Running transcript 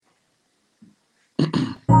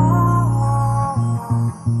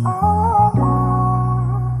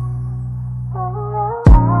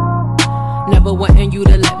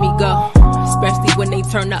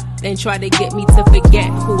turn up and try to get me to forget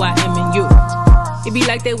who I am and you. It be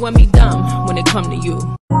like they want me dumb when it come to you.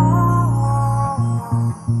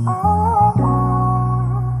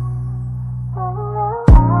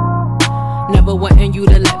 Never wanting you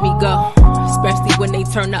to let me go, especially when they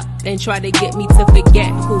turn up and try to get me to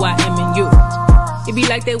forget who I am and you. It be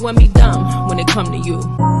like they want me dumb when it come to you.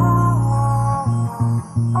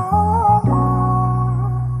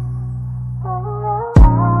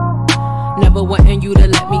 Never wanting you to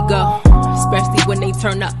let me go, especially when they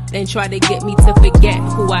turn up and try to get me to forget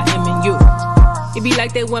who I am and you. It be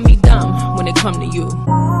like they want me dumb when it come to you.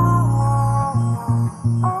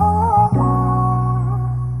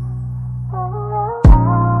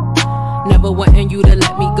 Never wanting you to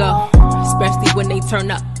let me go, especially when they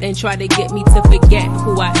turn up and try to get me to forget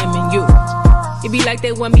who I am and you. It be like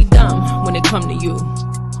they want me dumb when it come to you.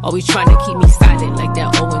 Always trying to keep me silent like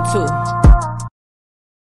that 0-2.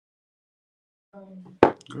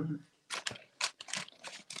 Good.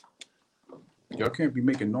 Y'all can't be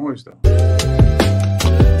making noise though.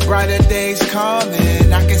 Brighter days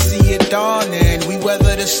coming, I can see it dawning. We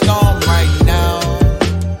weather the storm right now.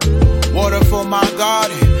 Water for my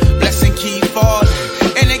garden, blessing keep falling,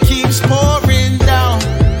 and it keeps pouring down.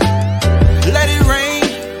 Let it rain,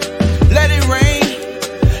 let it rain,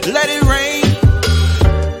 let it rain.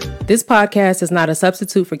 This podcast is not a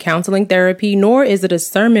substitute for counseling therapy, nor is it a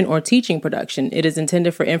sermon or teaching production. It is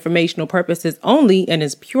intended for informational purposes only and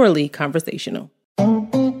is purely conversational.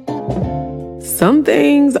 Some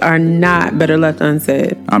things are not better left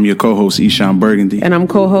unsaid. I'm your co-host, Eshawn Burgundy. And I'm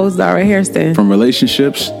co-host, Zara Hairston. From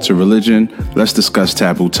relationships to religion, let's discuss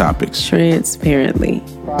taboo topics. Transparently.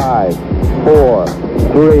 5, 4,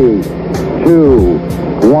 3, 2,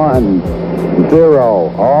 1,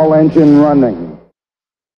 0. All engine running.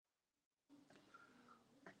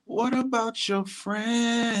 What about your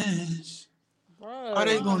friends? Bro, Are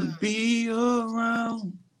they gonna be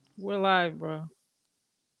around? We're live, bro.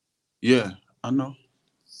 Yeah, I know.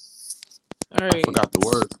 All right. I forgot the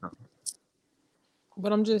word.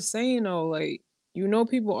 But I'm just saying, though, like, you know,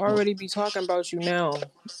 people already be talking about you now,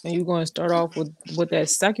 and you're going to start off with that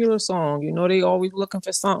secular song. You know, they always looking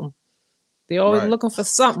for something. They always looking for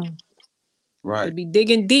something. Right. They be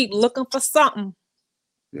digging deep, looking for something.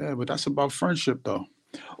 Yeah, but that's about friendship, though.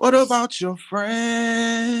 What about your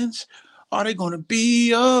friends? Are they gonna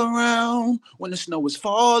be around when the snow is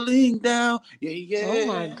falling down? Yeah, yeah. Oh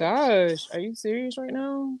my gosh. Are you serious right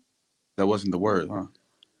now? That wasn't the word, huh?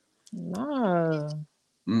 Nah.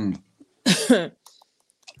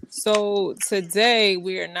 So today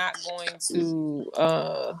we are not going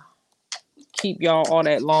to keep y'all all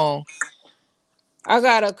that long. I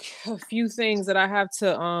got a few things that I have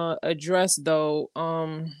to address though.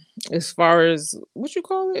 As far as what you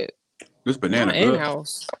call it? This banana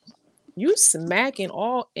in-house. You smacking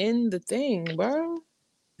all in the thing, bro.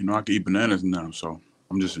 You know, I can eat bananas now, so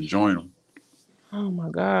I'm just enjoying them. Oh my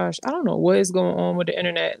gosh. I don't know what is going on with the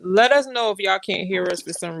internet. Let us know if y'all can't hear us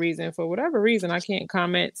for some reason. For whatever reason, I can't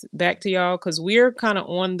comment back to y'all because we're kind of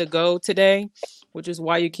on the go today, which is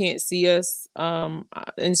why you can't see us.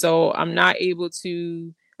 And so I'm not able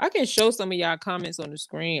to, I can show some of y'all comments on the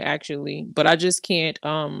screen actually, but I just can't,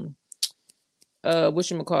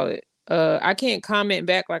 whatchamacallit? I can't comment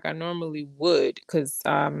back like I normally would because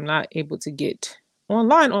I'm not able to get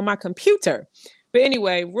online on my computer. But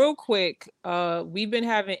anyway, real quick, we've been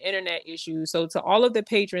having internet issues. So to all of the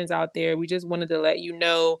patrons out there, we just wanted to let you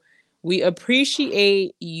know we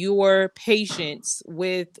appreciate your patience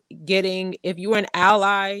with getting, if you're an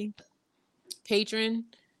ally patron,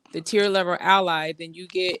 the tier level ally, then you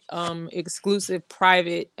get exclusive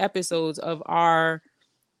private episodes of our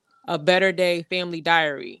A Better Day Family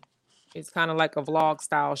Diary. It's kind of like a vlog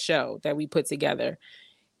style show that we put together.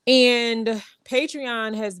 And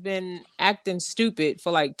Patreon has been acting stupid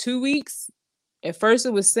for like 2 weeks. At first,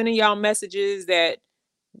 it was sending y'all messages that,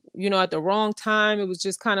 you know, at the wrong time. It was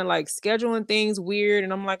just kind of like scheduling things weird.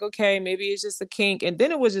 And I'm like, okay, maybe it's just a kink. And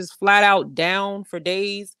then it was just flat out down for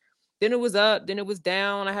days. Then it was up, then it was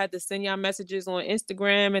down. I had to send y'all messages on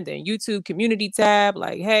Instagram and then YouTube community tab,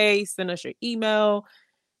 like, hey, send us your email.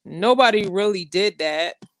 Nobody really did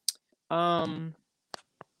that.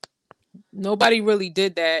 Nobody really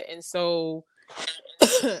did that. And so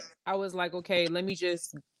I was like, okay, let me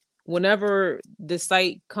just, whenever the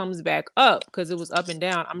site comes back up, because it was up and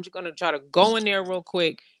down, I'm just going to try to go in there real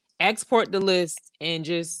quick, export the list, and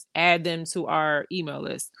just add them to our email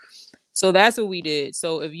list. So that's what we did.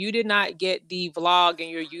 So if you did not get the vlog and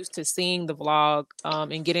you're used to seeing the vlog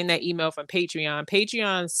and getting that email from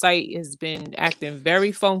Patreon's site has been acting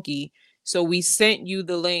very funky. So we sent you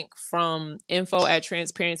the link from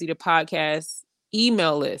info@transparencythepodcast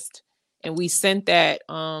email list, and we sent that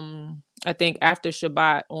I think after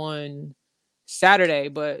Shabbat on Saturday,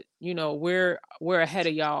 but you know, we're ahead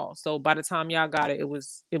of y'all. So by the time y'all got it, it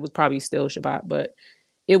was probably still Shabbat, but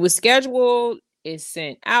it was scheduled, it's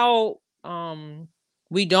sent out.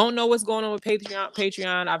 We don't know what's going on with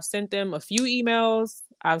Patreon. I've sent them a few emails.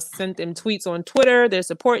 I've sent them tweets on Twitter, their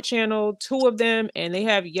support channel, 2 of them, and they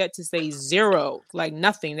have yet to say zero, like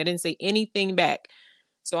nothing. They didn't say anything back.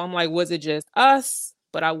 So I'm like, was it just us?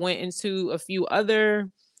 But I went into a few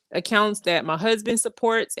other accounts that my husband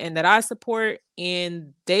supports and that I support,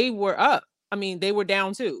 and they were up. I mean, they were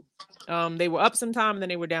down too. They were up sometime and then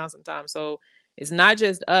they were down sometime. So it's not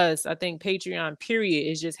just us. I think Patreon period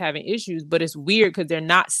is just having issues, but it's weird because they're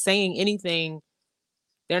not saying anything.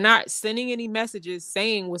 They're not sending any messages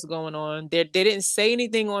saying what's going on. They didn't say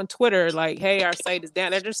anything on Twitter like, hey, our site is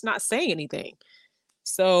down. They're just not saying anything.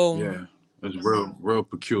 So yeah, it's real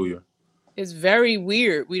peculiar. It's very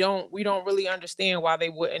weird. We don't really understand why they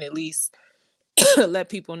wouldn't at least let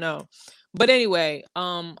people know. But anyway,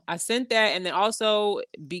 I sent that, and then also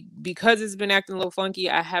because it's been acting a little funky,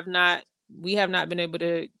 we have not been able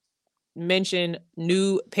to mention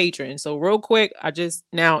new patrons. So real quick,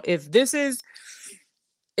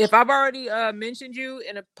 if I've already mentioned you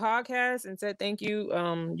in a podcast and said thank you,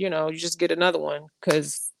 you know, you just get another one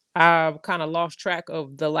because I've kind of lost track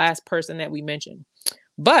of the last person that we mentioned.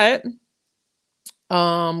 But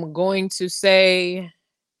I'm going to say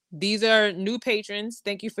these are new patrons.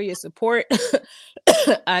 Thank you for your support.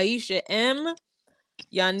 Aisha M,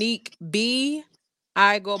 Yannick B,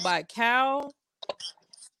 I Go By Cal,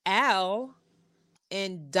 Al,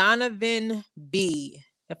 and Donovan B.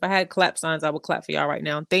 If I had clap signs, I would clap for y'all right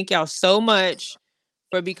now. Thank y'all so much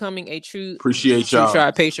for becoming a True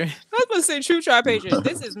Tribe patron. I was going to say True Tribe patron.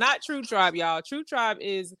 This is not True Tribe, y'all. True Tribe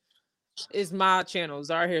is my channel,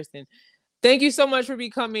 Zara Hairston. Thank you so much for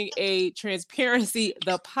becoming a Transparency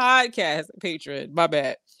the Podcast patron. My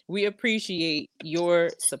bad. We appreciate your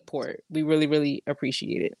support. We really, really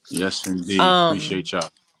appreciate it. Yes, indeed. Appreciate y'all.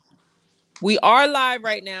 We are live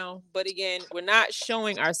right now, but again, we're not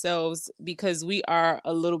showing ourselves because we are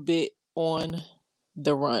a little bit on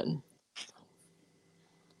the run.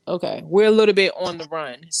 Okay, we're a little bit on the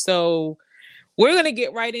run. So we're going to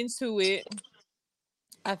get right into it.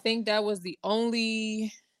 I think that was the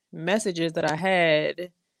only messages that I had.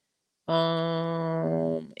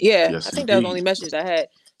 Yes, I think that was the only message I had.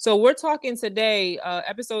 So we're talking today,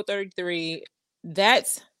 episode 33.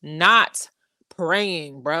 That's not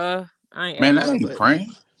praying, bruh. That ain't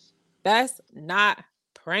praying. That's not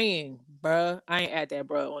praying, bruh. I ain't add that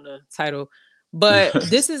bruh on the title. But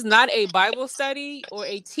this is not a Bible study or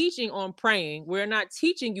a teaching on praying. We're not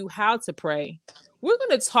teaching you how to pray. We're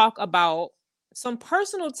going to talk about some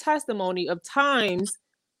personal testimony of times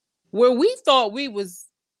where we thought we was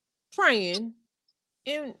praying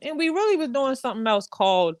and we really was doing something else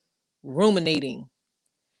called ruminating.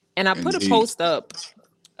 And I put a post up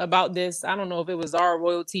about this. I don't know if it was Zara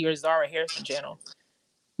Royalty or Zara Hairston channel.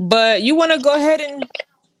 But you want to go ahead and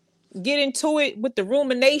get into it with the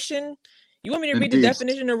rumination? You want me to read the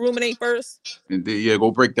definition of ruminate first? Indeed. Yeah, go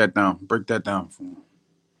break that down. Break that down for me.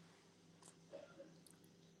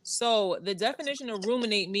 So the definition of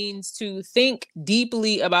ruminate means to think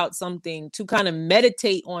deeply about something, to kind of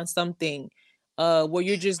meditate on something, where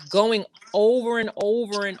you're just going over and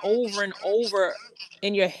over and over and over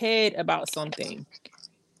in your head about something.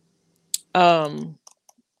 And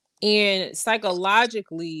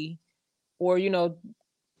psychologically, or, you know,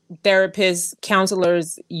 therapists,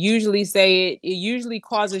 counselors usually say it usually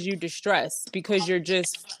causes you distress because you're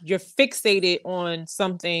fixated on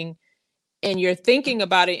something and you're thinking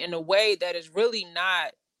about it in a way that is really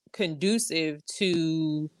not conducive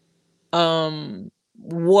to I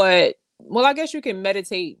guess you can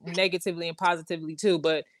meditate negatively and positively too,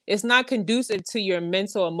 but it's not conducive to your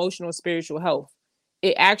mental, emotional, spiritual health.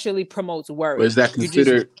 It actually promotes worry. But is that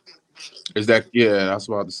considered I was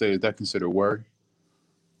about to say, is that considered worry?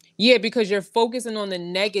 Yeah, because you're focusing on the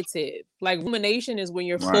negative. Like rumination is when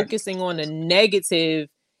you're focusing on the negative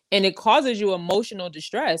and it causes you emotional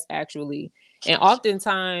distress, actually. And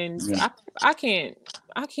oftentimes I mean,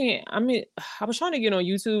 I was trying to get on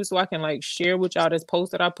YouTube so I can like share with y'all this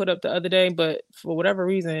post that I put up the other day, but for whatever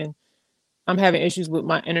reason, I'm having issues with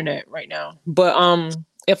my internet right now. But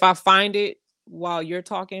if I find it while you're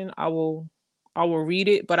talking, I will read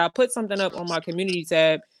it. But I put something up on my community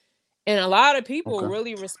tab. And a lot of people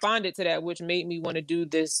really responded to that, which made me want to do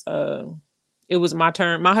this. It was my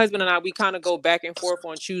turn. My husband and I, we kind of go back and forth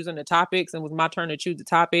on choosing the topics, and it was my turn to choose the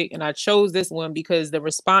topic. And I chose this one because the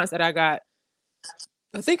response that I got,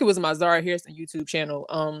 I think it was my Zara Hairston YouTube channel,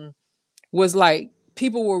 was like,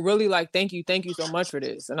 people were really like, thank you so much for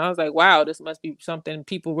this. And I was like, wow, this must be something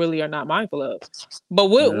people really are not mindful of. But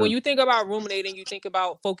when you think about ruminating, you think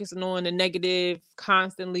about focusing on the negative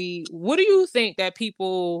constantly. What do you think that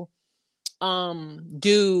people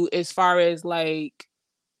do as far as like,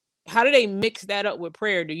 how do they mix that up with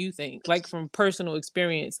prayer, do you think? Like from personal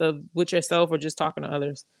experience of with yourself or just talking to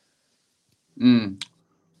others?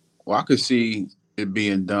 Well, I could see it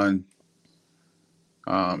being done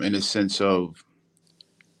in a sense of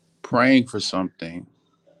praying for something,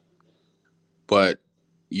 but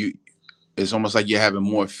it's almost like you're having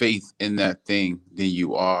more faith in that thing than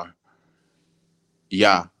you are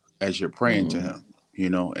as you're praying to him,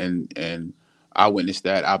 and I witnessed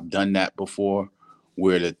that. I've done that before,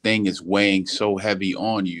 where the thing is weighing so heavy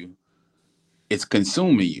on you, it's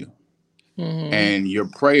consuming you. And your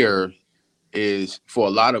prayer is, for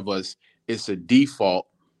a lot of us, it's a default,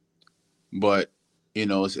 but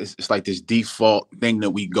it's like this default thing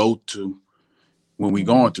that we go to when we're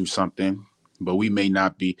going through something, but we may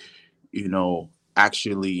not be,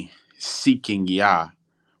 actually seeking Yah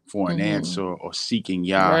for an answer or seeking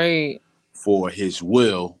Yah for his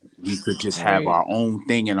will. We could just have our own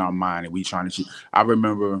thing in our mind, and we trying to. I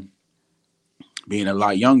remember being a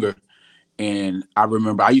lot younger, and I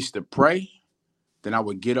remember I used to pray, then I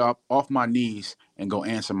would get up off my knees and go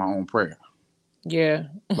answer my own prayer. Yeah.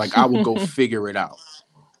 Like I would go figure it out.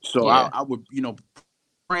 So I would,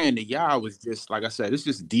 praying to Yah was just, like I said, it's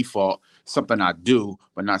just default, something I do,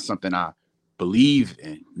 but not something I believe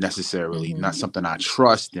in necessarily, not something I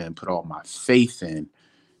trust in, put all my faith in,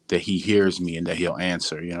 that he hears me and that he'll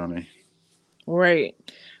answer, you know what I mean? Right.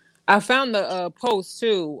 I found the post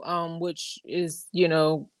too, which is,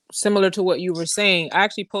 similar to what you were saying. I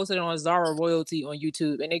actually posted it on Zara Royalty on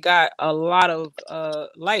YouTube, and it got a lot of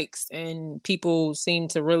likes, and people seem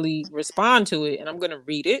to really respond to it. And I'm going to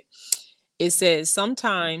read it. It says,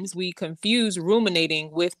 sometimes we confuse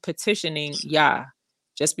ruminating with petitioning Yah.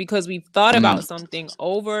 Just because we've thought about something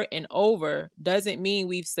over and over doesn't mean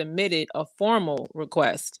we've submitted a formal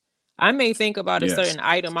request. I may think about a certain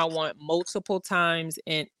item I want multiple times,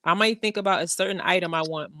 and I might think about a certain item I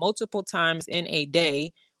want multiple times in a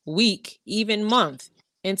day, week, even month,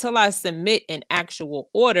 until I submit an actual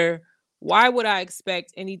order. Why would I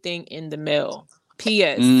expect anything in the mail?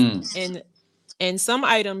 P.S. And some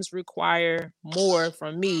items require more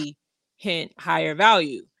from me, hint, higher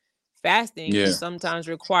value. Fasting is sometimes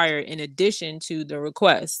required in addition to the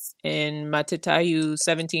requests. And Matitayu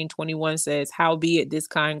 1721 says, howbeit this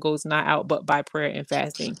kind goes not out but by prayer and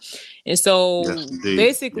fasting. And so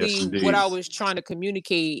basically what I was trying to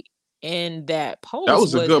communicate in that post, that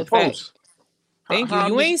was a good post. Thank you.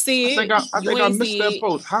 You ain't see it. I think I missed that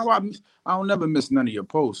post. How I don't never miss none of your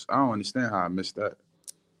posts. I don't understand how I missed that.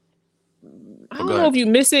 I don't know if you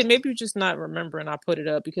miss it. Maybe you're just not remembering I put it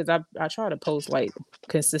up, because I try to post like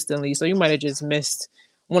consistently. So you might have just missed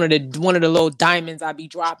one of the little diamonds I be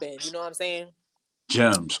dropping. You know what I'm saying?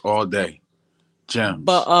 Gems all day. Gems.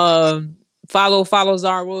 But follow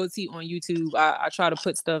Zara Royalty on YouTube. I try to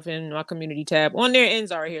put stuff in my community tab on there, and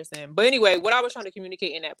Zara here saying. But anyway, what I was trying to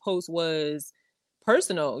communicate in that post was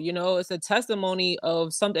personal. It's a testimony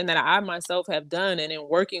of something that I myself have done, and in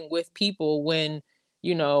working with people when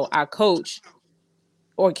I coach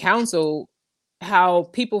or counsel, how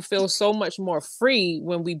people feel so much more free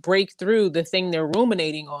when we break through the thing they're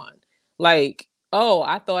ruminating on. Like, oh,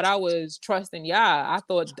 I thought I was trusting Yah. I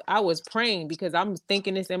thought I was praying because I'm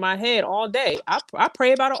thinking this in my head all day. I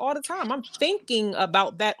pray about it all the time. I'm thinking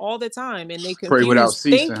about that all the time. And they confuse pray without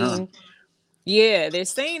ceasing, thinking. Huh? Yeah, they're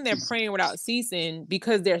saying they're praying without ceasing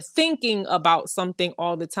because they're thinking about something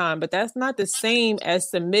all the time. But that's not the same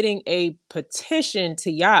as submitting a petition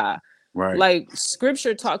to Yah. Right. Like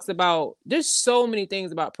scripture talks about, there's so many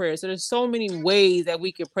things about prayer. So there's so many ways that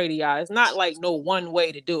we can pray to Yah. It's not like no one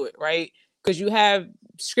way to do it, right? Because you have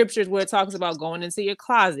scriptures where it talks about going into your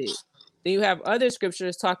closet. Then you have other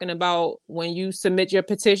scriptures talking about when you submit your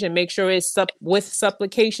petition, make sure it's with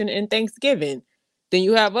supplication and thanksgiving. Then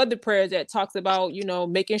you have other prayers that talks about,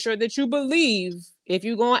 making sure that you believe if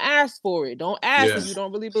you're going to ask for it. Don't ask if you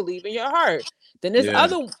don't really believe in your heart. Then there's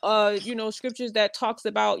other, scriptures that talks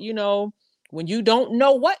about, when you don't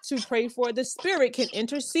know what to pray for, the Spirit can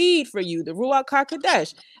intercede for you, the Ruach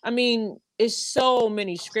HaKodesh. I mean, it's so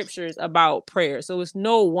many scriptures about prayer. So it's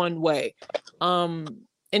no one way. And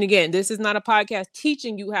again, this is not a podcast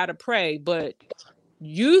teaching you how to pray, but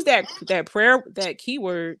use that prayer, that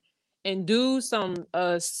keyword, and do some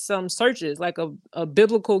searches, like a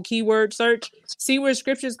biblical keyword search. See where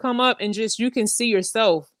scriptures come up, and just you can see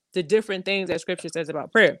yourself the different things that scripture says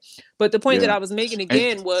about prayer. But the point that I was making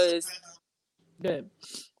again was good.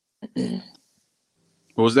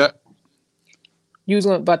 What was that? You was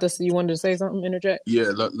about to. You wanted to say something? Interject.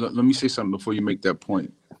 Yeah, let me say something before you make that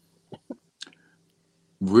point.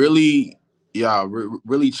 Really, yeah,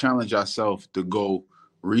 really challenge yourself to go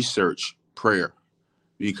research prayer,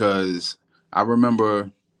 because I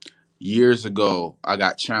remember years ago I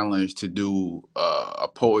got challenged to do a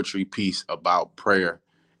poetry piece about prayer,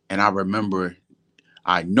 and I remember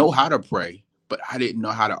I know how to pray, but I didn't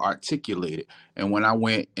know how to articulate it. And when I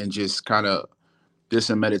went and just kind of did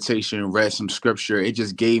some meditation, read some scripture, it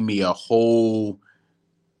just gave me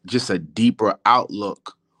just a deeper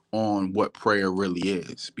outlook on what prayer really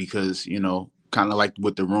is. Because, kind of like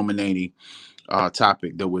with the ruminating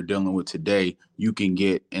topic that we're dealing with today, you can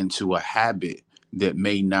get into a habit that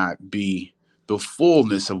may not be the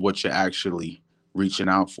fullness of what you're actually reaching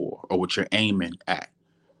out for or what you're aiming at.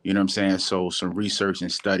 You know what I'm saying? So some research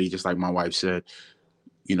and study, just like my wife said,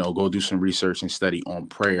 go do some research and study on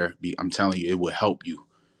prayer. I'm telling you, it will help you.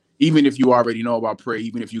 Even if you already know about prayer,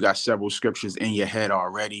 even if you got several scriptures in your head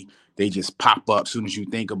already, they just pop up as soon as you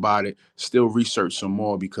think about it. Still research some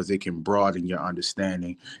more, because it can broaden your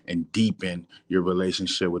understanding and deepen your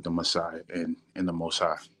relationship with the Messiah and the Most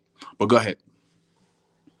High. But go ahead.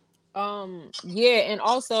 Yeah, and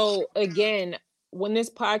also, again, when this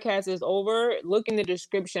podcast is over, look in the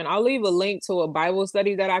description. I'll leave a link to a Bible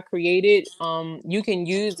study that I created. You can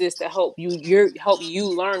use this to help you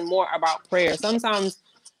learn more about prayer. Sometimes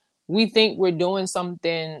we think we're doing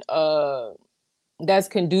something that's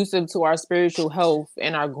conducive to our spiritual health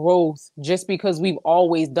and our growth just because we've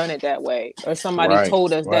always done it that way, or somebody Right,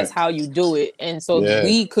 told us that's right. how you do it. And so Yeah.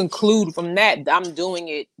 we conclude from that, I'm doing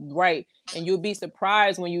it right. And you'll be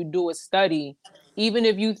surprised when you do a study, even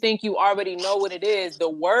if you think you already know what it is, the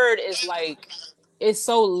word is like, it's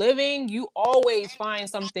so living, you always find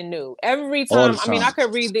something new every All the time. I mean, I time.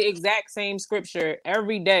 could read the exact same scripture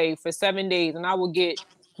every day for 7 days and I will get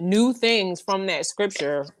new things from that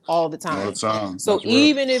scripture all the All the time. time. So That's real.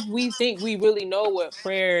 even if we think we really know what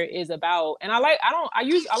prayer is about, and I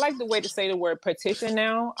like the way to say the word petition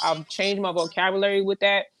now. I've changed my vocabulary with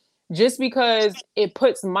that, just because it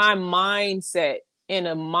puts my mindset in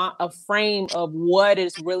a frame of what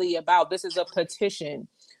it's really about. This is a petition.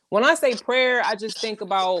 When I say prayer, I just think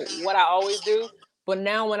about what I always do. But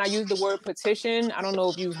now when I use the word petition, I don't know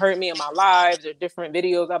if you've heard me in my lives or different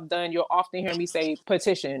videos I've done, you'll often hear me say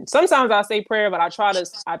petition. Sometimes I say prayer, but I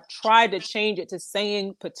try to change it to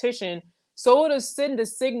saying petition, so it'll send a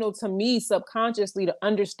signal to me subconsciously to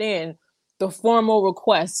understand the formal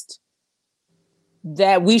request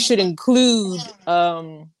that we should include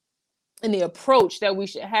in the approach that we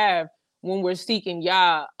should have when we're seeking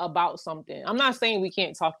Yah about something. I'm not saying we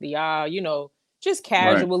can't talk to Yah, just Right.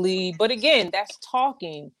 casually. But again, that's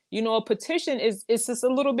talking. A petition is just a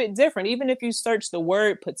little bit different. Even if you search the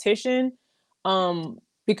word petition,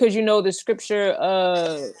 because the scripture,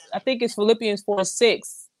 I think it's Philippians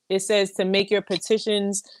 4:6. It says to make your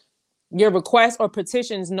petitions, your requests or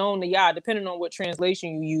petitions known to Yah, depending on what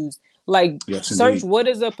translation you use. Like, Yes, search indeed. what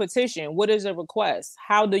is a petition? What is a request?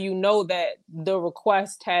 How do you know that the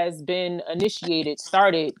request has been initiated,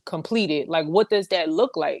 started, completed? Like, what does that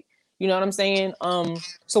look like? You know what I'm saying?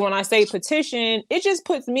 So when I say petition, it just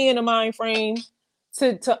puts me in a mind frame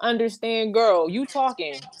to understand, girl, you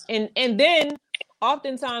talking. And then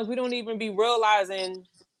oftentimes we don't even be realizing,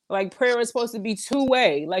 like, prayer is supposed to be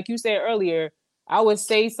two-way. Like you said earlier, I would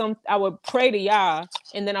pray to Yah,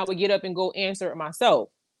 and then I would get up and go answer it myself.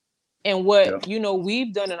 And what, Yeah.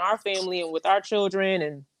 we've done in our family and with our children,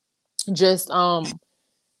 and just, in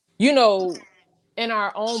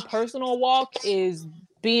our own personal walk, is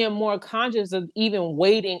being more conscious of even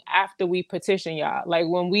waiting after we petition Yah. Like,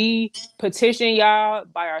 when we petition Yah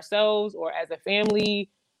by ourselves or as a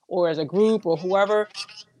family or as a group or whoever,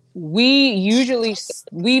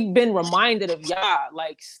 we've been reminded of Yah,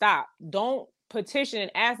 like, stop, don't petition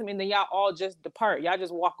and ask him and then y'all all just depart, y'all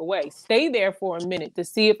just walk away, stay there for a minute to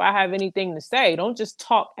see if I have anything to say, don't just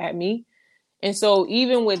talk at me. And so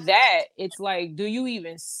even with that, it's like, do you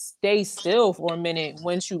even stay still for a minute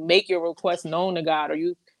once you make your request known to God, or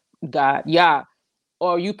Yah,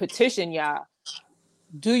 or you petition Yah?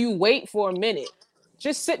 Do you wait for a minute? Do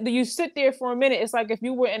you sit there for a minute? It's like if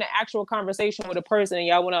you were in an actual conversation with a person and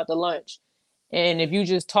y'all went out to lunch, and if you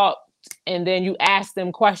just talked and then you asked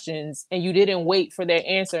them questions and you didn't wait for their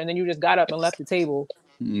answer and then you just got up and left the table,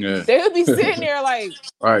 Yeah. they would be sitting there like,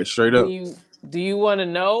 All right, straight do up. you want to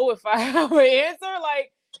know if I have an answer?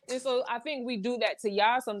 Like, and so I think we do that to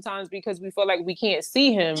Yah sometimes because we feel like we can't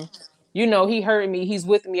see him. He heard me, he's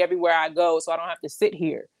with me everywhere I go, so I don't have to sit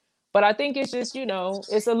here. But I think it's just,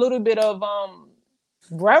 it's a little bit of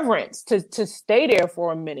reverence to stay there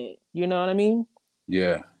for a minute. You know what I mean?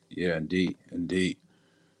 Yeah, yeah, indeed, indeed.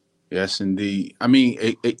 Yes, indeed. I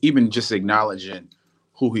mean, even just acknowledging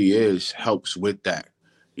who he is helps with that.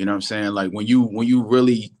 You know what I'm saying? Like when you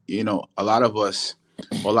really, a lot of us,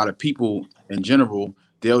 or a lot of people in general,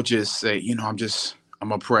 they'll just say, I'm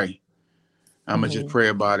gonna pray. I'm gonna just pray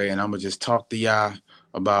about it, and I'm gonna just talk to Yah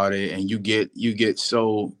about it, and you get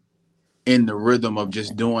so in the rhythm of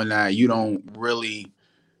just doing that, you don't really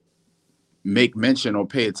make mention or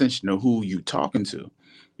pay attention to who you talking to.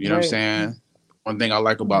 You know what I'm Right. saying? One thing I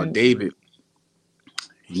like about David,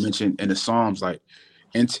 he mentioned in the Psalms, like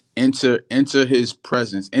enter his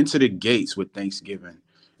presence, enter the gates with thanksgiving,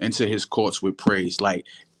 enter his courts with praise. Like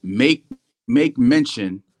make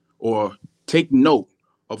mention or take note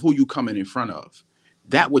of who you coming in front of.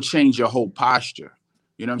 That would change your whole posture.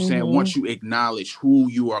 You know what I'm saying? Once you acknowledge who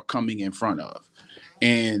you are coming in front of.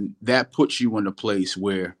 And that puts you in a place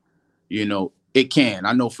where, it can.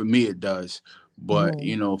 I know for me it does, but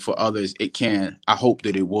for others it can. I hope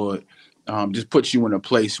that it would. Just puts you in a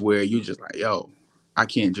place where you're just like, yo, I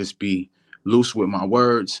can't just be loose with my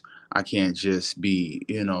words. I can't just be,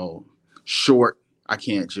 short. I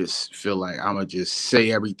can't just feel like I'm gonna just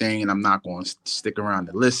say everything and I'm not going to stick around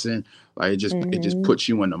to listen. Like it just puts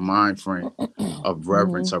you in the mind frame of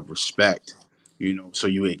reverence, of respect, so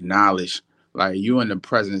you acknowledge like you in the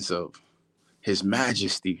presence of his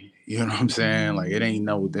majesty. You know what I'm saying? Like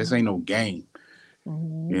this ain't no game.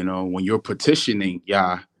 When you're petitioning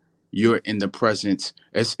Yah, you're in the presence.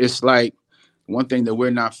 It's like one thing that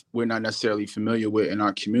we're not necessarily familiar with in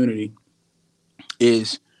our community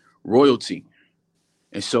is royalty.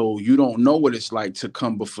 And so you don't know what it's like to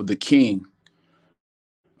come before the king.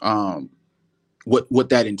 What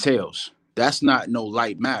that entails. That's not no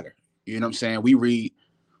light matter. You know what I'm saying? We read,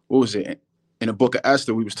 what was it? In the book of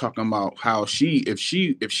Esther, we was talking about how if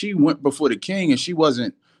she went before the king and she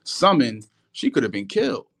wasn't summoned, she could have been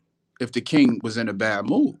killed if the king was in a bad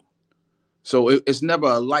mood. So it's never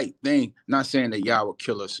a light thing. Not saying that Yah will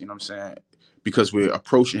kill us, you know what I'm saying, because we're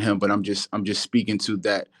approaching him, but I'm just speaking to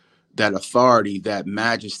that authority, that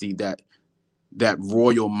majesty, that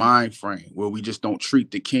royal mind frame where we just don't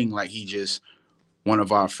treat the king like he just one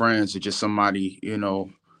of our friends or just somebody,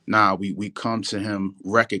 Nah, we come to him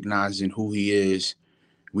recognizing who he is.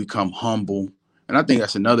 We come humble. And I think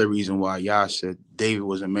that's another reason why Yah said David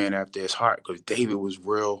was a man after his heart, because David was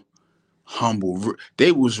real humble.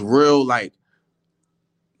 David was real, like,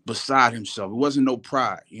 beside himself. It wasn't no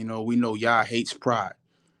pride. We know Yah hates pride.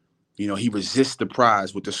 He resists the pride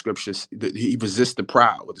with the scriptures. He resists the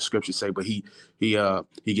proud, what the scriptures say, but he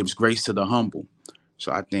gives grace to the humble.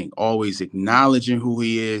 So I think always acknowledging who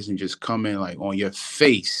he is and just coming like on your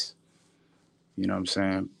face, you know what I'm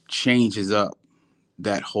saying, changes up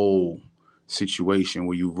that whole situation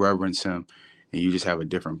where you reverence him and you just have a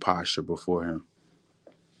different posture before him.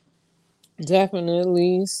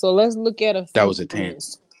 Definitely. So let's look at a few. That was a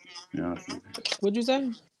tangent. What'd you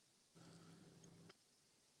say?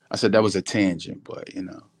 I said that was a tangent, but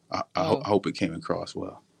I hope it came across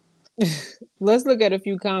well. Let's look at a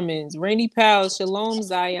few comments. Rainy Powell, Shalom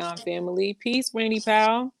Zion family. Peace, Rainy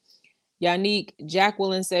Powell. Yannick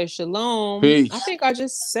Jacqueline says Shalom. Peace. I think I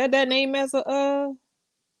just said that name as a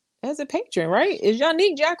patron, right? Is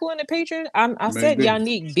Yannick Jacqueline a patron? I said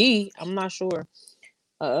Yannick B. I'm not sure.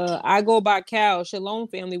 I go by Cal. Shalom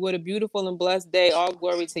family. What a beautiful and blessed day. All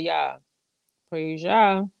glory to Yah. Praise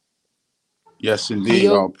Yah. Yes, indeed.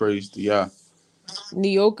 All praise to Yah.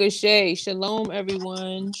 Nioka Shay. Shalom,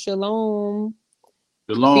 everyone. Shalom.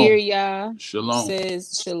 Shalom. Fear Yah. Shalom.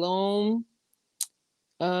 Says Shalom.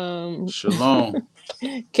 Shalom.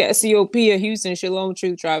 Cassiopeia Houston. Shalom,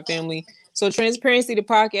 Truth Tribe family. So Transparency, the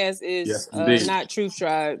podcast is not Truth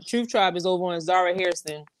Tribe. Truth Tribe is over on Zara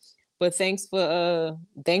Harrison. But thanks for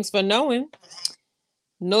knowing.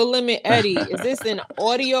 No Limit Eddie. Is this an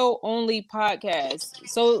audio only podcast?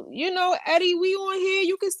 So, Eddie, we on here.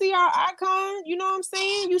 You can see our icon. You know what I'm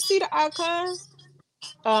saying? You see the icon.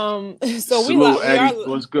 So Salute, Eddie.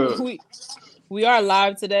 What's good? We are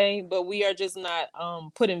live today, but we are just not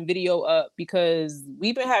putting video up because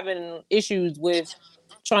we've been having issues with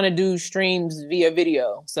trying to do streams via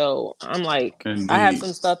video. So I'm like, Indeed. I have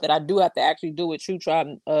some stuff that I do have to actually do with True Tribe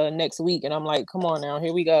next week, and I'm like, come on now,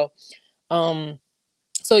 here we go.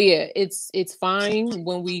 So yeah, it's fine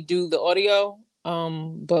when we do the audio,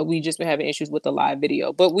 but we just been having issues with the live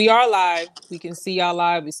video. But we are live. We can see y'all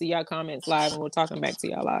live. We see y'all comments live, and we're talking back to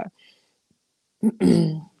y'all live.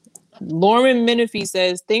 Lauren Menifee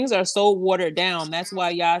says, things are so watered down. That's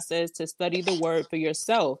why Yah says to study the word for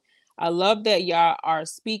yourself. I love that y'all are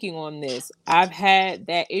speaking on this. I've had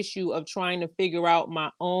that issue of trying to figure out my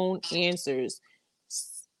own answers.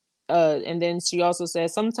 And then she also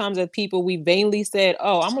says, sometimes as people, we vainly said,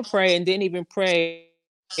 oh, I'm going to pray, and didn't even pray.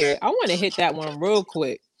 I want to hit that one real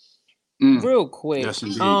quick. Real quick. Yes,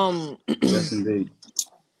 indeed. Yes, indeed.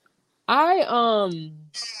 I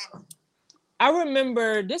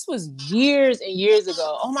remember this was years and years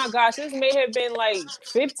ago. Oh my gosh, this may have been like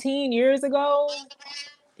 15 years ago.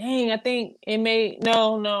 Dang, I think it may,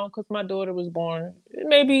 no, because my daughter was born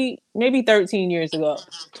maybe 13 years ago,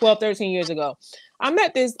 12, 13 years ago. I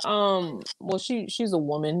met this, well, she's a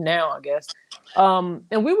woman now, I guess.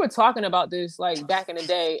 And we were talking about this like back in the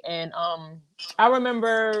day. And I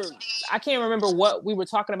can't remember what we were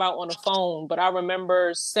talking about on the phone, but I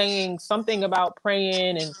remember saying something about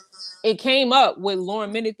praying, and it came up with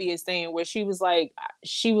Lauren Menifee is saying, where she was like,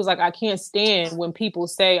 I can't stand when people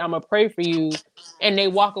say I'm gonna pray for you and they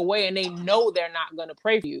walk away and they know they're not gonna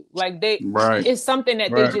pray for you. Like it's something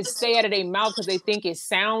that they just say out of their mouth because they think it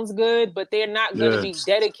sounds good, but they're not gonna be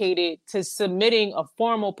dedicated to submitting a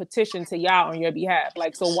formal petition to Yah on your behalf.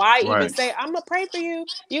 Like, so why even say I'm gonna pray for you?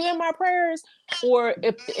 You in my prayers? Or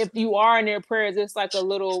if you are in their prayers, it's like a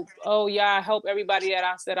little, oh yeah, I help everybody that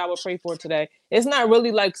I said I would pray for today. It's not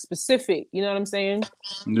really like specific, you know what I'm saying?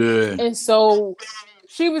 Yeah. And so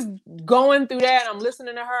she was going through that, and I'm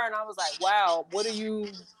listening to her, and I was like, wow, what do you,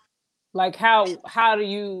 like, how do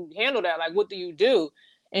you handle that? Like, what do you do?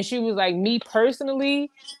 And she was like, me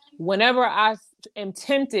personally, whenever I am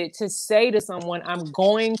tempted to say to someone, I'm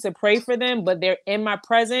going to pray for them, but they're in my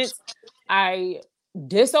presence, I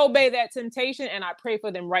disobey that temptation and I pray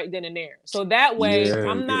for them right then and there. So that way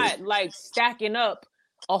I'm not like stacking up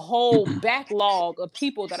a whole backlog of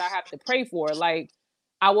people that I have to pray for. Like,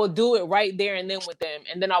 I will do it right there and then with them,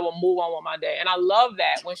 and then I will move on with my day. And I love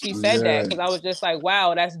that when she said that, because I was just like,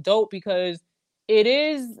 wow, that's dope, because it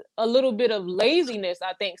is a little bit of laziness,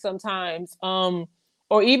 I think, sometimes,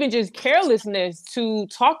 or even just carelessness to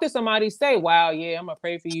talk to somebody, say, wow, yeah, I'm gonna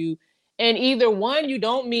pray for you. And either one, you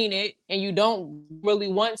don't mean it and you don't really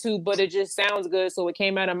want to, but it just sounds good, so it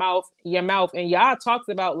came out of your mouth. And Yah talks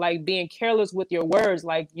about like being careless with your words,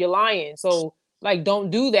 like you're lying. So like,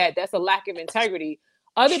 don't do that. That's a lack of integrity.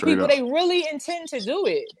 Other people, they really intend to do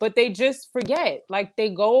it, but they just forget. Like, they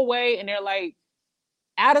go away and they're like,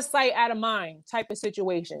 out of sight, out of mind type of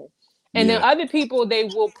situation. And then other people, they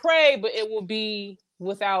will pray, but it will be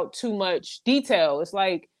without too much detail. It's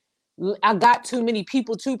like, I got too many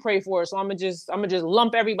people to pray for, so I'm gonna just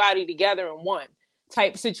lump everybody together in one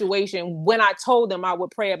type situation, when I told them I would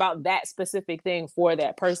pray about that specific thing for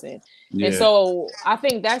that person. And so I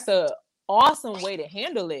think that's a awesome way to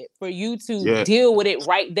handle it, for you to deal with it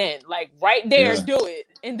right then, like right there, do it,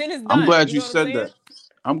 and then it's done. I'm glad you said that.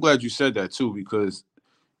 I'm glad you said that too, because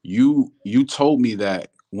you told me that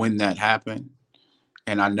when that happened,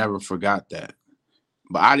 and I never forgot that.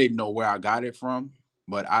 But I didn't know where I got it from,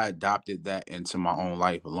 but I adopted that into my own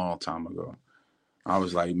life a long time ago. I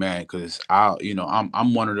was like, man, because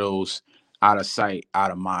I'm one of those out of sight,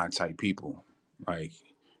 out of mind type people. Like,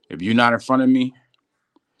 if you're not in front of me,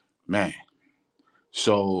 man.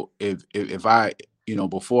 So if I,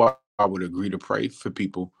 before I would agree to pray for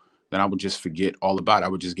people, then I would just forget all about it. I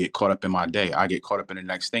would just get caught up in my day. I get caught up in the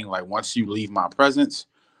next thing. Like, once you leave my presence,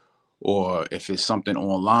 or if it's something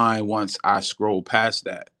online, once I scroll past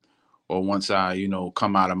that, or once I,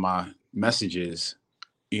 come out of my messages,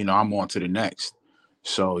 I'm on to the next.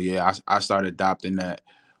 So yeah, I started adopting that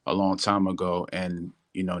a long time ago, and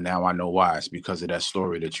now I know why. It's because of that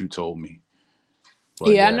story that you told me.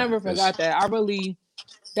 But I never forgot that.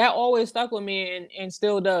 That always stuck with me, and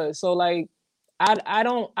still does. So like,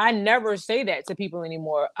 I never say that to people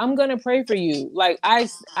anymore. I'm gonna pray for you. Like, I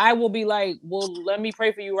will be like, well, let me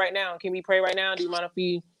pray for you right now. Can we pray right now? Do you mind if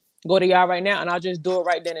we go to Yah right now? And I'll just do it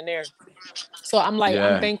right then and there. So I'm like,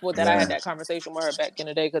 I'm thankful that I had that conversation with her back in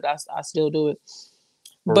the day, because I still do it.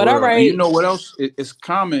 But all right. And you know what else? It's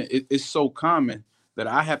common. It's so common that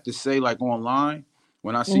I have to say, like, online,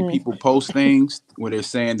 when I see people post things where they're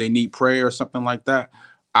saying they need prayer or something like that,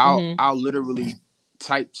 I'll literally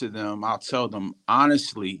type to them. I'll tell them,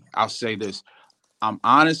 honestly, I'll say this: I'm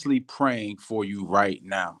honestly praying for you right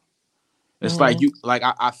now. It's like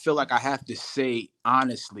I feel like I have to say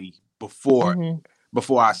honestly before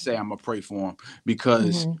I say I'm gonna pray for them,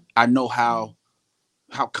 because I know how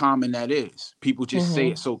common that is. People just say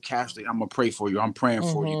it so casually. I'm gonna pray for you. I'm praying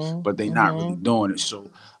for you, but they're not really doing it. So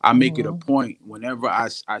I make it a point, whenever I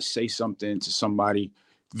say something to somebody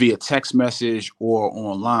via text message or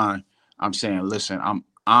online, I'm saying, listen,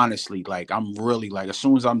 honestly, like I'm really like, as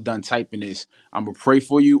soon as I'm done typing this, I'm gonna pray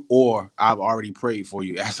for you, or I've already prayed for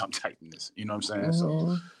you as I'm typing this. You know what I'm saying?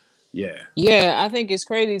 So yeah. Yeah, I think it's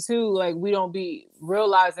crazy too. Like, we don't be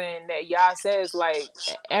realizing that Yah says like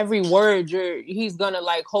every word he's gonna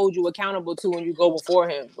like hold you accountable to when you go before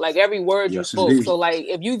him. Like every word you Yes, spoke. indeed. So like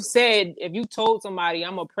if you told somebody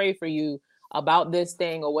I'm gonna pray for you about this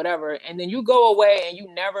thing or whatever, and then you go away and you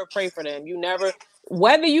never pray for them, you never,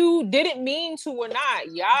 whether you didn't mean to or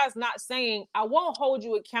not, Yah's not saying I won't hold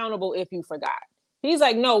you accountable if you forgot. He's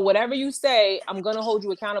like, no, whatever you say, I'm gonna hold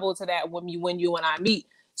you accountable to that when you and I meet.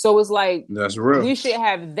 So it's like, That's real. we should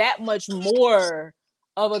have that much more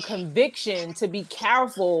of a conviction to be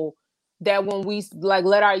careful that when we like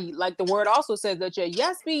let our, like the word also says that your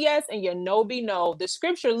yes be yes and your no be no. The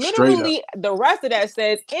scripture literally, the rest of that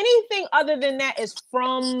says anything other than that is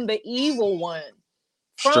from the evil one.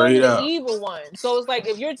 From Straight the up. evil one. So it's like,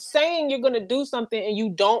 if you're saying you're going to do something and you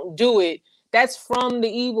don't do it, that's from the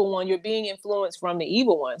evil one. You're being influenced from the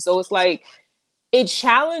evil one. So it's like, it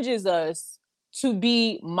challenges us to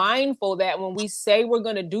be mindful that when we say we're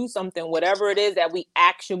going to do something, whatever it is, that we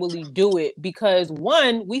actually do it. Because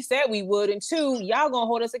one, we said we would, and two, y'all going to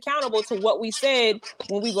hold us accountable to what we said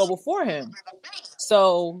when we go before him.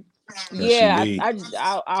 So Yes, yeah, indeed.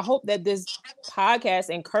 I hope that this podcast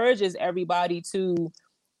encourages everybody to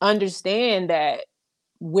understand that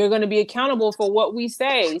we're going to be accountable for what we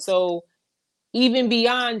say. So even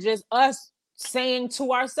beyond just us saying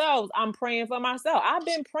to ourselves, I'm praying for myself. I've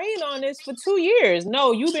been praying on this for 2 years.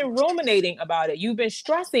 No, you've been ruminating about it. You've been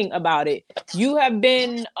stressing about it. You have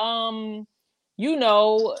been,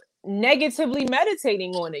 negatively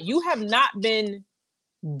meditating on it. You have not been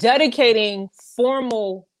dedicating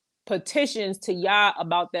formal petitions to Yah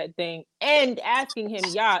about that thing and asking him,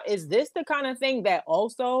 Yah, is this the kind of thing that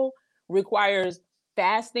also requires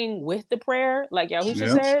fasting with the prayer, like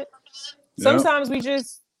Yahusha said? Sometimes we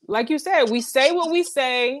just, like you said, we say what we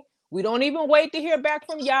say. We don't even wait to hear back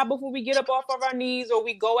from Yah before we get up off of our knees, or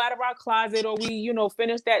we go out of our closet, or we,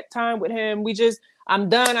 finish that time with him. We just, I'm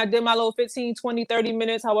done. I did my little 15, 20, 30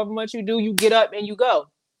 minutes, however much you do, you get up and you go.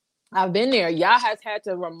 I've been there. Yah has had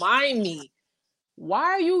to remind me, why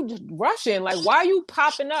are you rushing? Like, why are you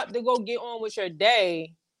popping up to go get on with your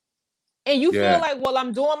day? And you feel like, well,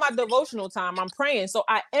 I'm doing my devotional time. I'm praying. So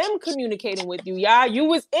I am communicating with you. Yah, you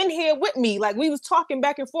was in here with me. Like, we was talking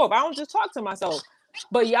back and forth. I don't just talk to myself.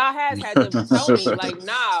 But Yah has had to tell me, like,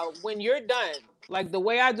 nah, when you're done, like the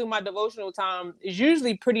way I do my devotional time is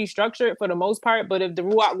usually pretty structured for the most part. But if the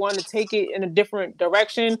Ruach want to take it in a different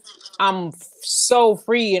direction, I'm so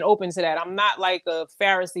free and open to that. I'm not like a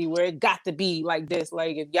Pharisee where it got to be like this.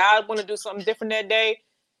 Like, if y'all want to do something different that day,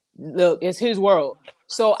 look, it's his world.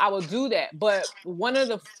 So I will do that. But one of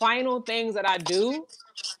the final things that I do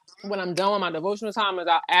when I'm done with my devotional time is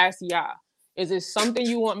I'll ask Yah, is it something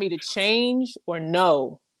you want me to change or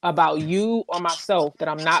no about you or myself that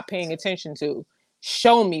I'm not paying attention to?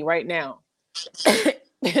 Show me right now.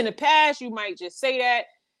 In the past, you might just say that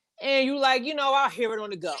and you like, I'll hear it on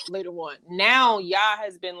the go later on. Now Yah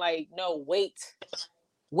has been like, no, wait,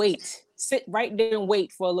 sit right there and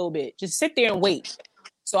wait for a little bit. Just sit there and wait.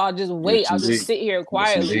 So I'll just wait. I'll just sit here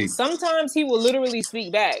quietly. Sometimes he will literally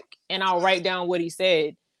speak back and I'll write down what he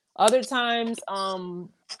said. Other times,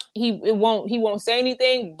 he won't say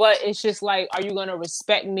anything, but it's just like, are you gonna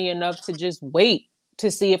respect me enough to just wait to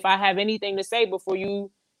see if I have anything to say before you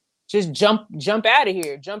just jump out of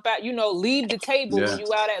here? Jump out, leave the table when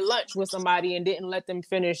you out at lunch with somebody and didn't let them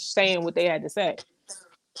finish saying what they had to say.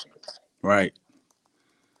 Right.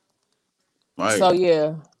 So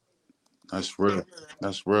yeah. That's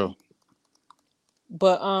real.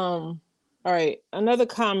 But all right, another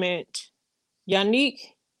comment. Yannick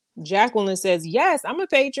Jacqueline says, yes, I'm a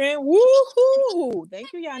patron. Woohoo! Thank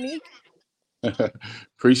you, Yannick.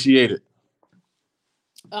 Appreciate it.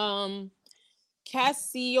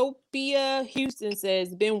 Cassiopeia Houston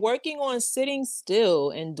says, been working on sitting still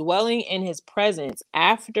and dwelling in his presence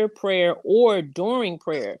after prayer or during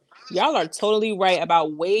prayer. Y'all are totally right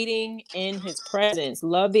about waiting in his presence.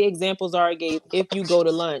 Love the examples Zara gave. If you go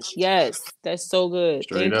to lunch. Yes, that's so good.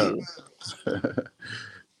 Straight Thank up. you.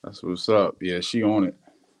 That's what's up. Yeah, she on it.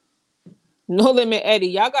 No Limit Eddie.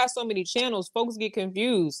 Y'all got so many channels. Folks get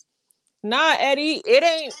confused. Nah, Eddie, it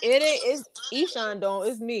ain't, it's Ishan don't,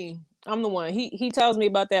 it's me. I'm the one. He tells me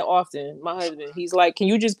about that often, my husband. He's like, can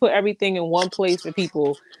you just put everything in one place for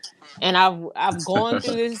people? And I've gone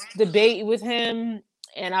through this debate with him,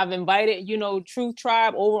 and I've invited, Truth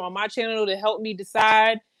Tribe over on my channel to help me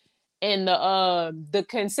decide. And the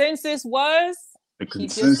consensus was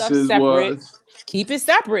keep your stuff separate. Keep it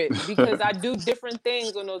separate because I do different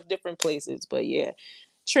things on those different places. But yeah.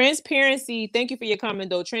 Transparency, thank you for your comment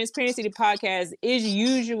though. Transparency, the podcast is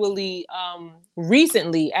usually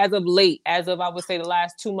recently, as of late, as of I would say the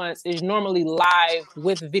last 2 months, is normally live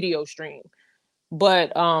with video stream.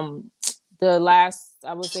 But the last,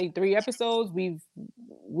 I would say 3 episodes,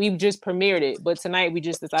 we've just premiered it. But tonight we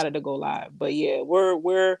just decided to go live. But yeah,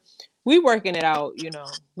 we working it out, you know.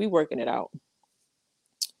 We working it out.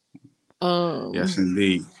 Yes,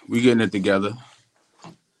 indeed. We getting it together.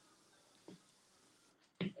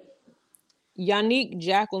 Yannick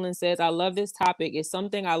Jacqueline says, I love this topic. It's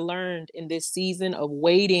something I learned in this season of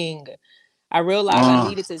waiting. I realized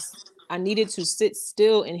I needed to sit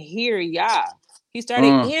still and hear Yah. He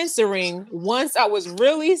started answering once I was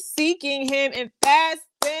really seeking him and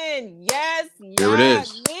fasting. Yes, there it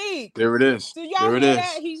is. Yannick. There it is. Do y'all hear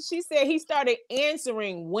that? She said he started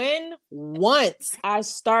answering once I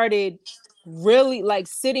started really like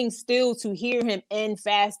sitting still to hear him and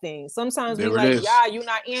fasting. Sometimes we like, yeah, you're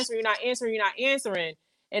not answering.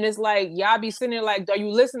 And it's like, y'all be sitting there like, are you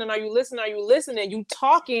listening? You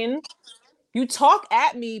talk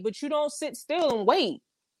at me, but you don't sit still and wait.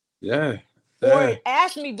 Yeah. Or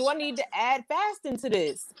ask me, do I need to add fasting to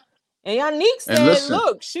this? And Yannick said,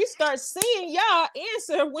 look, she starts seeing y'all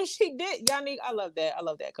answer when she did. Yannick, I love that. I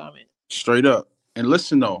love that comment. Straight up. And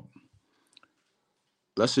listen though,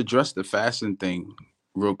 let's address the fasting thing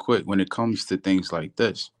real quick when it comes to things like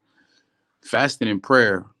this. Fasting and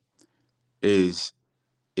prayer is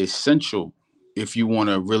essential if you want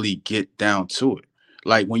to really get down to it.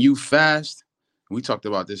 Like when you fast, we talked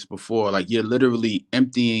about this before, like you're literally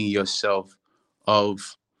emptying yourself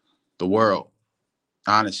of the world,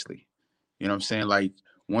 honestly. You know what I'm saying? Like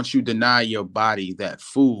once you deny your body that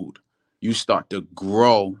food, you start to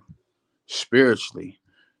grow spiritually.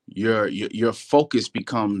 Your focus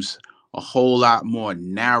becomes a whole lot more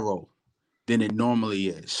narrow than it normally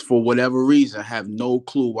is. For whatever reason, I have no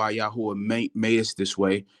clue why Yahuwah made us this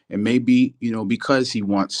way. And maybe, you know, because he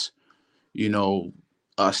wants, you know,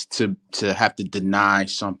 us to have to deny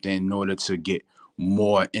something in order to get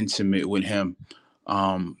more intimate with him.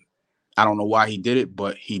 I don't know why he did it,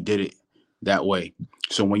 but he did it that way.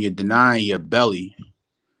 So when you're denying your belly,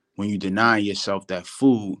 when you deny yourself that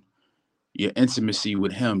food, your intimacy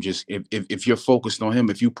with him, just if you're focused on him,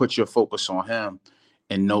 if you put your focus on him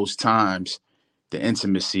in those times, the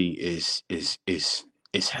intimacy is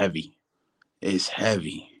heavy. It's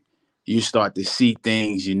heavy. You start to see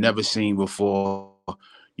things you never seen before.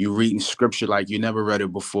 You're reading scripture like you never read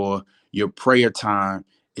it before. Your prayer time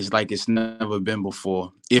is like it's never been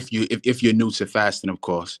before. If you're new to fasting, of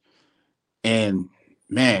course. And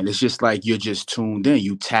man, it's just like you're just tuned in.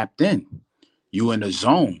 You tapped in. You in the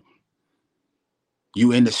zone.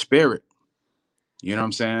 You in the spirit. You know what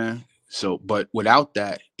I'm saying? So, but without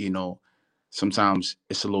that, you know, sometimes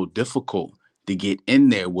it's a little difficult to get in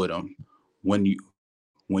there with them when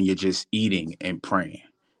you're just eating and praying.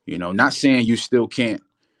 You know, not saying you still can't,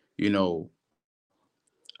 you know,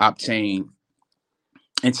 obtain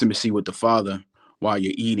intimacy with the Father while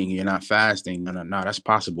you're eating, you're not fasting. No, that's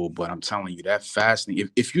possible. But I'm telling you that fasting,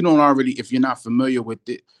 if you don't already, if you're not familiar with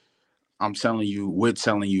it, we're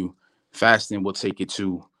telling you, fasting will take it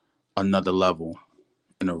to another level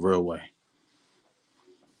in a real way.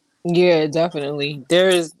 Yeah, definitely.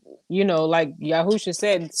 There's, you know, like Yahusha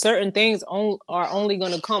said, certain things are only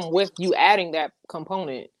going to come with you adding that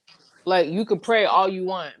component. Like you could pray all you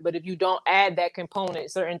want, but if you don't add that component,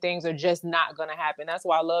 certain things are just not going to happen. That's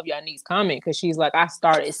why I love Yannick's comment, because she's like, I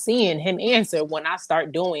started seeing him answer when I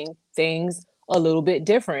start doing things a little bit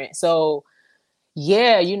different. So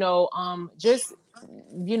yeah, you know, just,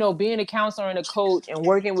 you know, being a counselor and a coach and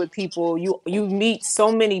working with people, you meet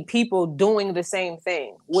so many people doing the same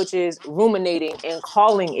thing, which is ruminating and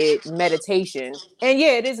calling it meditation. And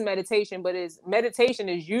yeah, it is meditation, but meditation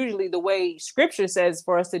is usually the way scripture says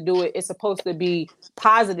for us to do it. It's supposed to be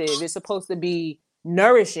positive. It's supposed to be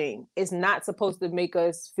nourishing. It's not supposed to make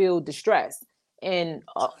us feel distressed. And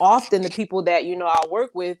often the people that, you know, I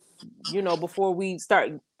work with, you know, before we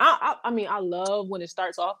start, I mean, I love when it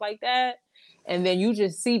starts off like that. And then you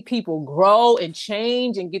just see people grow and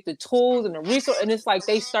change and get the tools and the resource. And it's like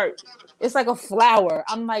it's like a flower.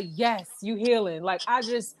 I'm like, yes, you healing. Like,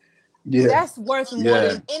 that's worth more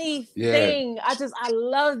than anything. Yeah. I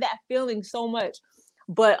love that feeling so much.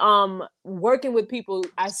 But working with people,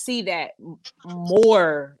 I see that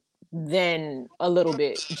more than a little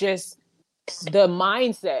bit. Just the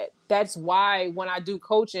mindset. That's why when I do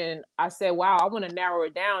coaching, I said, wow, I want to narrow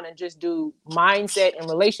it down and just do mindset and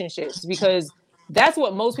relationships, because that's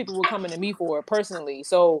what most people were coming to me for personally.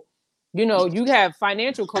 So, you know, you have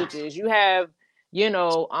financial coaches, you have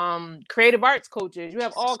creative arts coaches. You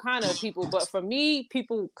have all kind of people. But for me,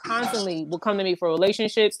 people constantly will come to me for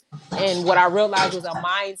relationships. And what I realized was a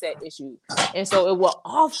mindset issue. And so it will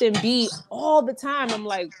often be all the time. I'm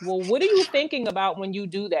like, well, what are you thinking about when you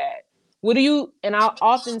do that? And I'll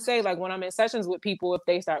often say, like, when I'm in sessions with people, if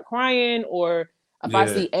they start crying or if I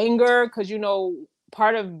see anger, because,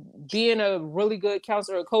 part of being a really good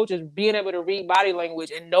counselor or coach is being able to read body language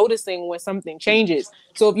and noticing when something changes.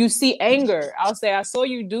 So if you see anger, I'll say, I saw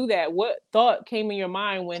you do that. What thought came in your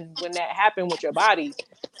mind when that happened with your body?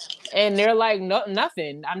 And they're like, no,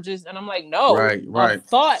 nothing. I'm like, no, right. A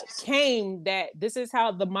thought came that this is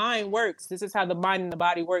how the mind works. This is how the mind and the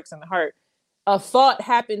body works and the heart. A thought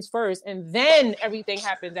happens first and then everything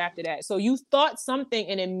happens after that. So you thought something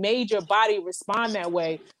and it made your body respond that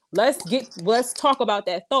way. Let's talk about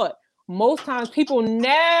that thought. Most times people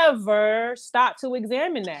never stop to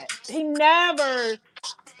examine that. They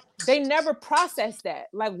never process that.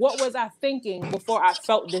 Like, what was I thinking before I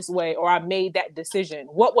felt this way or I made that decision?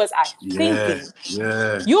 What was I thinking?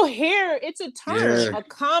 Yeah. You'll hear it's a term, a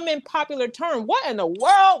common popular term. What in the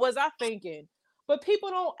world was I thinking? But people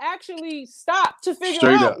don't actually stop to figure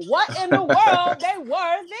out what in the world they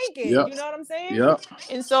were thinking. Yep. You know what I'm saying? Yep.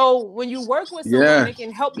 And so when you work with someone, it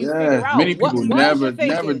can help you figure out many what people never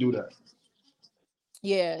do that.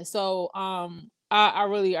 Yeah. So I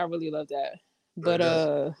really love that.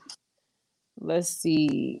 But let's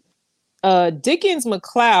see. Dickens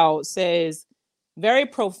McLeod says, very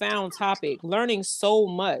profound topic, learning so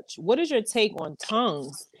much. What is your take on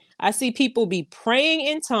tongues? I see people be praying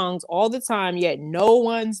in tongues all the time, yet no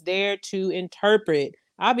one's there to interpret.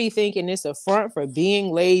 I be thinking it's a front for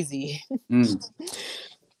being lazy. You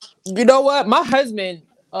know what? My husband,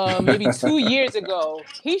 maybe 2 years ago,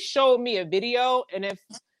 he showed me a video, and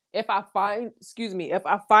if I find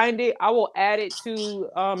it, I will add it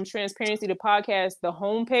to Transparency the Podcast, the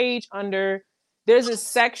homepage under. There's a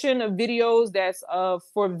section of videos that's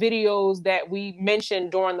for videos that we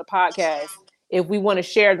mentioned during the podcast. If we want to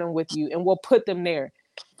share them with you, and we'll put them there.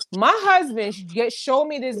 My husband showed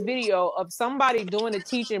me this video of somebody doing a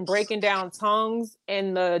teaching, breaking down tongues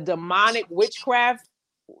and the demonic witchcraft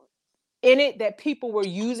in it that people were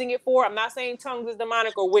using it for. I'm not saying tongues is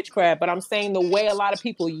demonic or witchcraft, but I'm saying the way a lot of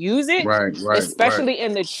people use it, especially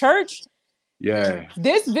in the church. Yeah.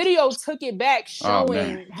 This video took it back,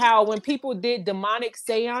 showing how when people did demonic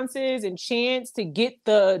seances and chants to get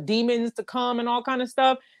the demons to come and all kind of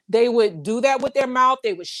stuff, they would do that with their mouth.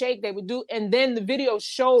 They would shake, and then the video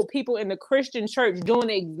showed people in the Christian church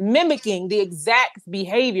mimicking the exact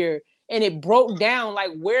behavior, and it broke down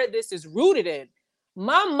like where this is rooted in.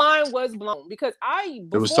 My mind was blown because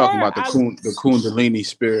it was talking about the Kundalini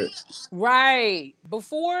spirit. Right.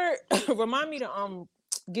 Before, remind me to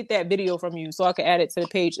get that video from you so I can add it to the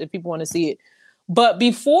page if people want to see it. But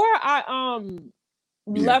before I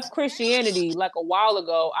left Christianity like a while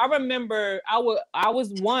ago, I remember I was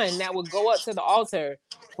one that would go up to the altar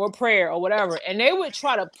for prayer or whatever, and they would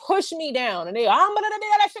try to push me down, and they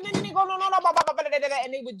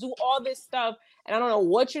would do all this stuff, and I don't know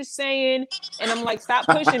what you're saying, and I'm like, stop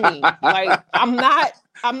pushing me. Like, I'm not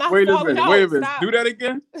wait a minute. Stop. Do that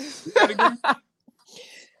again.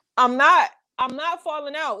 I'm not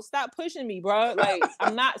falling out. Stop pushing me, bro. Like,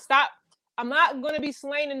 I'm not going to be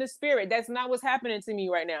slain in the spirit. That's not what's happening to me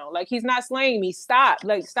right now. Like, he's not slaying me. Stop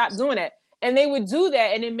doing that. And they would do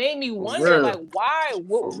that. And it made me wonder, like, why,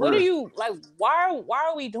 what are you, like, why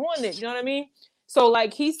are we doing this? You know what I mean? So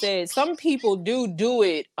like he said, some people do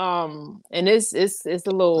it. And it's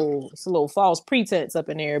a little false pretense up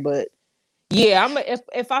in there, but yeah,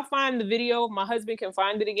 if I find the video, my husband can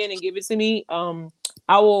find it again and give it to me.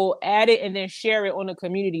 I will add it and then share it on the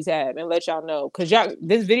community tab and let y'all know. Cause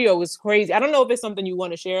this video was crazy. I don't know if it's something you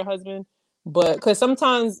want to share, husband, but cause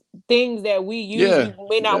sometimes things that we use, we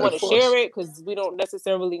may not want to share it because we don't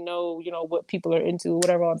necessarily know, what people are into,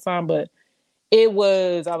 whatever all the time. But I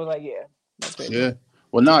was like, yeah, that's crazy. Yeah.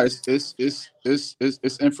 Well, no,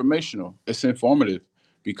 it's informational. It's informative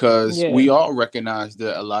because we all recognize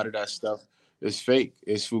that a lot of that stuff is fake.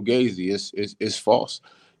 It's fugazi. It's false.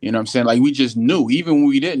 You know what I'm saying? Like, we just knew, even when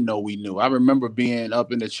we didn't know, we knew. I remember being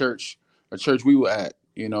up in the church, a church we were at,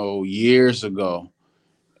 years ago,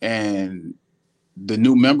 and the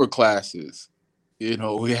new member classes,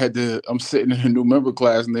 I'm sitting in a new member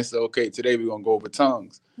class, and they said, okay, today we're going to go over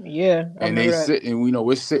tongues. Yeah. And they sit, and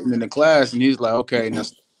we're sitting in the class, and he's like, okay, now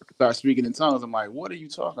start speaking in tongues. I'm like, what are you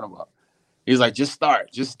talking about? He's like, just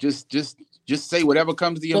start. Just say whatever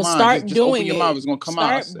comes to your mind. Start just doing open your mouth. It's going to come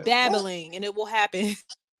out. Start babbling, and it will happen.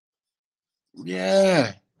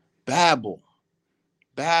 Yeah. Babble.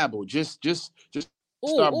 Just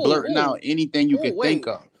Start blurting out anything you can think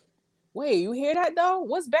of. Wait, you hear that though?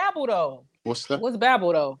 What's Babel though? What's that? What's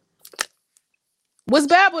Babel though? What's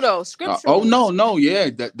Babel though? Scriptural. No, yeah,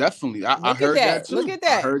 definitely. I heard that too. Look at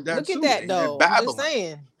that. I heard that Look too. at that though. I'm just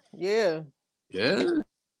saying. Yeah. Yeah.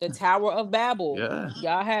 The Tower of Babel. Yeah.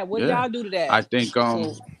 Y'all had what y'all do to that? I think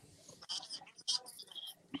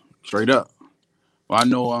straight up. Well, I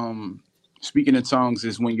know speaking in tongues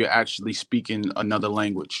is when you're actually speaking another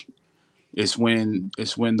language. It's when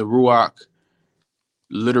the Ruach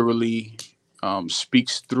literally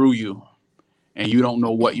speaks through you and you don't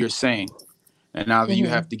know what you're saying. And either you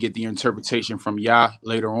have to get the interpretation from Yah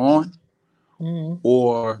later on,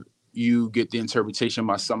 or you get the interpretation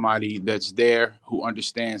by somebody that's there who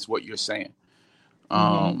understands what you're saying.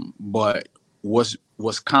 But what's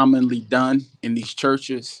commonly done in these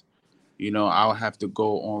churches, you know, I'll have to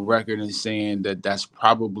go on record and saying that that's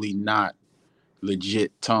probably not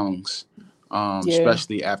legit tongues,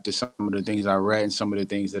 especially after some of the things I read and some of the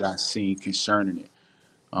things that I've seen concerning it.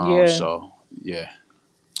 So, yeah.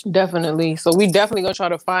 Definitely. So we definitely gonna try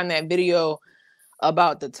to find that video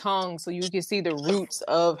about the tongue so you can see the roots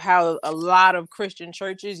of how a lot of Christian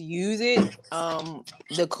churches use it.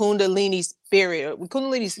 The Kundalini spirit.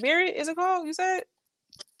 Kundalini spirit is it called? You said?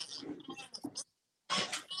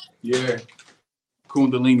 Yeah.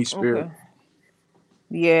 Kundalini spirit. Okay.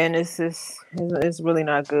 Yeah, and it's really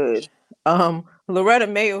not good. Loretta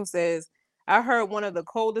Mayo says, I heard one of the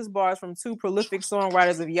coldest bars from two prolific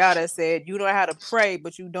songwriters of Yada said, you know how to pray,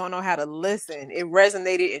 but you don't know how to listen. It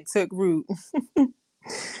resonated and took root.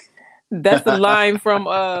 That's the line from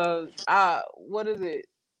what is it?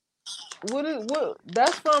 What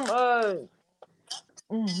that's from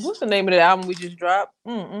what's the name of the album we just dropped?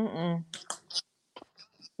 What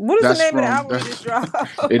is the name of the album we just dropped?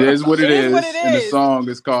 It is what it is. And the song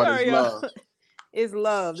is called It's Love. It's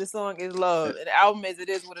Love. The song is Love. And the album is It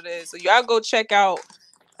Is What It Is. So y'all go check out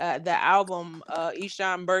the album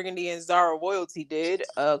Eshon Burgundy and Zara Royalty did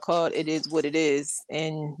called It Is What It Is.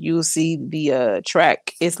 And you'll see the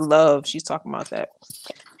track It's Love. She's talking about that.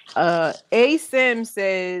 A Sim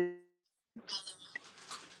says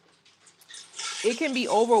it can be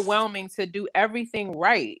overwhelming to do everything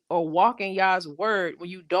right or walk in Yah's word when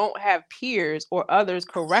you don't have peers or others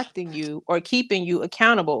correcting you or keeping you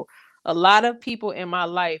accountable. A lot of people in my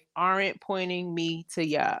life aren't pointing me to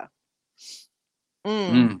Yah.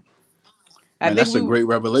 And that's a great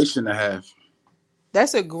revelation to have.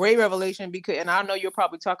 That's a great revelation because, and I know you'll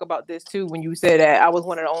probably talk about this too when you said that I was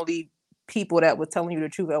one of the only people that was telling you the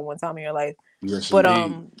truth at one time in your life. Yes, but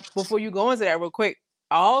before you go into that real quick,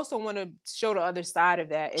 I also want to show the other side of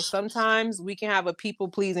that. Is sometimes we can have a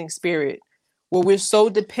people-pleasing spirit where we're so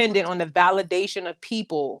dependent on the validation of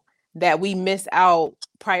people that we miss out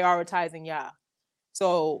prioritizing Yah.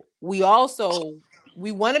 So we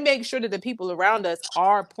want to make sure that the people around us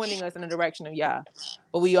are pointing us in the direction of Yah.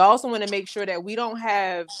 But we also want to make sure that we don't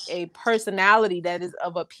have a personality that is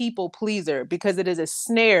of a people pleaser because it is a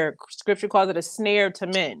snare. Scripture calls it a snare to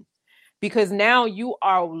men. Because now you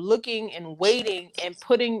are looking and waiting and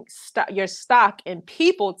putting your stock in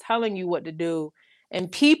people telling you what to do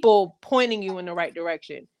and people pointing you in the right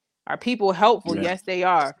direction. Are people helpful? Yeah. Yes, they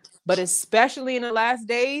are. But especially in the last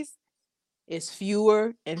days, it's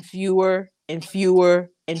fewer and fewer and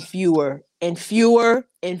fewer and fewer and fewer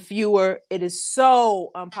and fewer. It is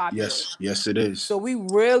so unpopular. Yes, it is. So we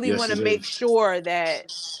really want to make sure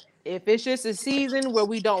that if it's just a season where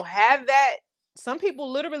we don't have that, some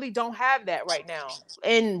people literally don't have that right now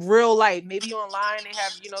in real life. Maybe online they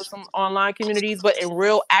have, some online communities, but in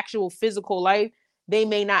real, actual physical life, they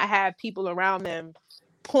may not have people around them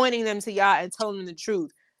pointing them to Yah and telling them the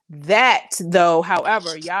truth. That, though,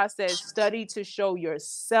 however, Yah says, study to show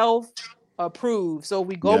yourself approved. So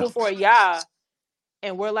we go before Yah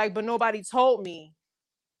and we're like, but nobody told me.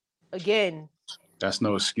 Again, that's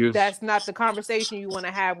no excuse. That's not the conversation you want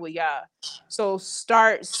to have with Yah. So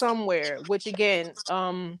start somewhere, which again,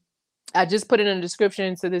 I just put it in the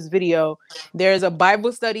description to this video. There's a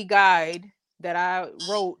Bible study guide that I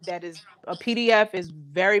wrote that is a PDF, is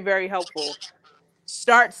very, very helpful.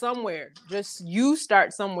 Start somewhere. Just you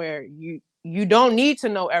start somewhere. You don't need to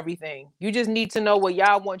know everything. You just need to know what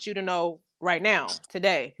Yah wants you to know right now,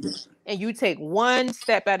 today. And you take one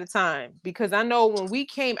step at a time. Because I know when we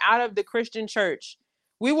came out of the Christian church,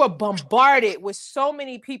 we were bombarded with so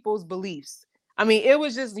many people's beliefs. I mean, it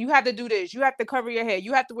was just, you have to do this. You have to cover your head.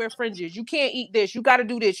 You have to wear fringes. You can't eat this. You got to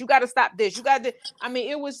do this. You got to stop this. You got to, I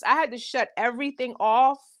mean, I had to shut everything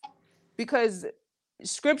off because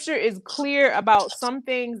scripture is clear about some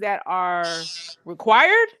things that are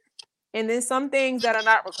required and then some things that are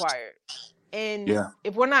not required. And Yeah.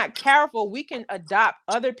 if we're not careful, we can adopt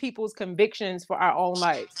other people's convictions for our own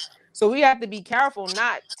lives. So we have to be careful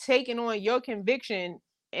not taking on your conviction.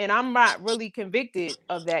 And I'm not really convicted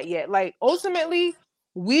of that yet. Like, ultimately,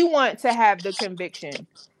 we want to have the conviction.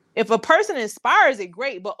 If a person inspires it,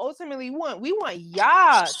 great. But ultimately, we want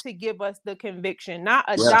Yah to give us the conviction, not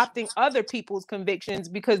Yeah. adopting other people's convictions,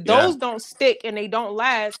 because Yeah. those don't stick and they don't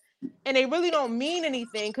last. And they really don't mean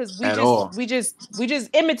anything, because At all. we just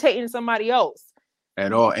imitating somebody else.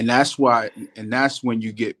 At all. And that's why, and that's when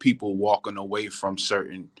you get people walking away from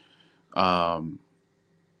certain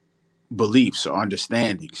beliefs or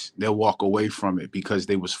understandings. They'll walk away from it because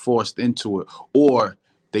they was forced into it, or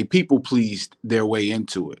they people pleased their way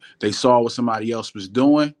into it. They saw what somebody else was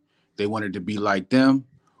doing, they wanted to be like them,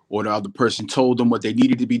 or the other person told them what they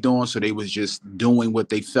needed to be doing, so they was just doing what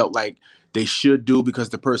they felt like they should do because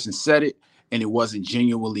the person said it, and it wasn't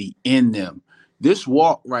genuinely in them. This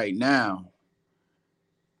walk right now,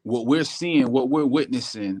 what we're seeing, what we're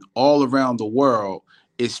witnessing all around the world,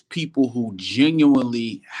 is people who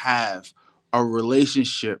genuinely have a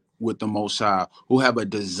relationship with the Most High, who have a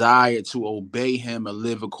desire to obey Him and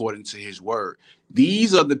live according to His word.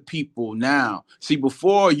 These are the people now. See,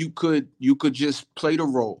 before you could just play the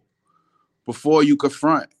role, before you could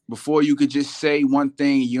front, before you could just say one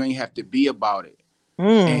thing, you ain't have to be about it.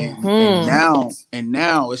 Mm-hmm. And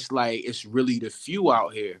now it's like it's really the few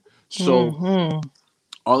out here. So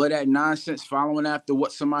all of that nonsense, following after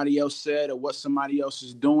what somebody else said or what somebody else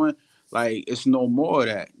is doing, like, it's no more of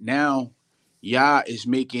that. Now, Yah is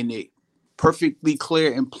making it perfectly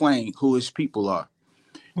clear and plain who His people are.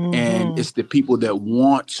 And it's the people that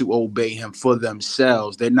want to obey Him for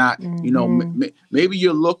themselves. They're not, maybe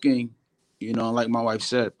you're looking, like my wife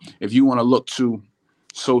said, if you want to look to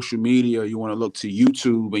social media, you want to look to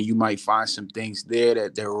YouTube, and you might find some things there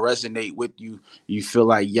that resonate with you. You feel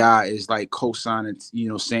like Yah is like co-signing,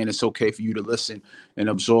 saying it's okay for you to listen and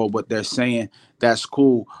absorb what they're saying. That's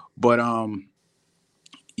cool. But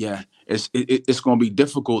yeah, it's going to be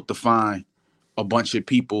difficult to find a bunch of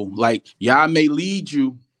people. Like, Yah may lead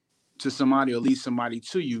you to somebody or lead somebody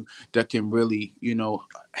to you that can really,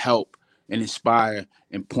 help and inspire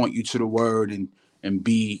and point you to the word and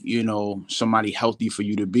be, somebody healthy for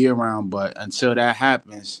you to be around. But until that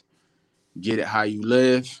happens, get it how you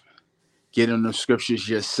live, get in the scriptures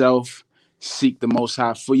yourself, seek the Most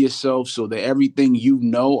High for yourself, so that everything you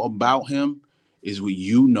know about Him is what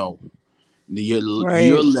you know. You're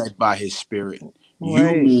led by His Spirit.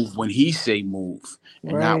 You move when He say move,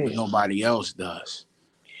 and not what nobody else does.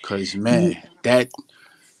 Because, man,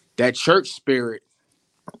 that church spirit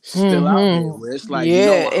still out there, where it's like,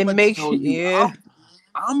 it makes you,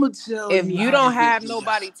 I'm gonna tell if you you don't have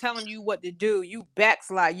nobody telling you what to do, you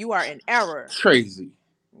backslide. You are in error. Crazy.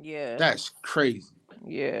 Yeah. That's crazy.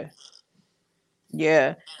 Yeah.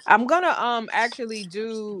 I'm gonna actually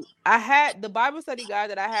do, I had the Bible study guide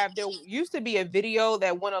that I have. There used to be a video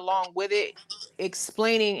that went along with it,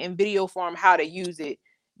 explaining in video form how to use it.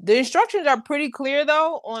 The instructions are pretty clear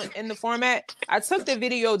though in the format. I took the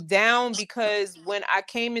video down because when I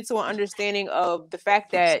came into an understanding of the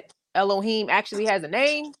fact that Elohim actually has a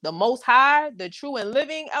name, the Most High, the true and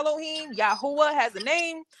living Elohim, Yahuwah, has a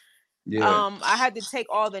name. I had to take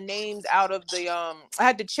all the names out of the I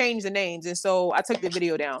had to change the names, and so I took the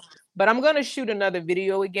video down. But I'm gonna shoot another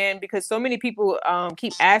video again because so many people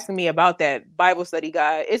keep asking me about that Bible study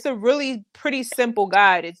guide. It's a really pretty simple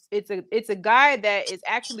guide. It's a guide that is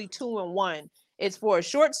actually 2-in-1. It's for a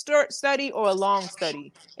short study or a long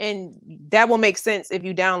study, and that will make sense if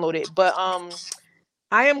you download it. But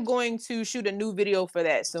I am going to shoot a new video for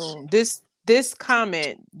that soon. This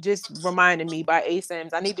comment just reminded me by ASAMS.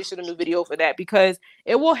 I need to shoot a new video for that because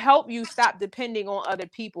it will help you stop depending on other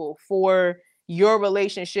people for your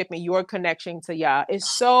relationship and your connection to Yah. It's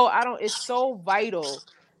so vital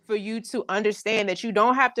for you to understand that you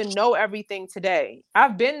don't have to know everything today.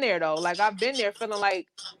 I've been there though. Like, I've been there feeling like,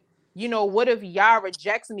 what if Yah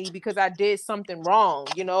rejects me because I did something wrong,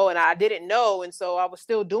 and I didn't know. And so I was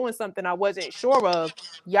still doing something I wasn't sure of.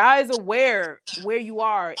 Yah is aware where you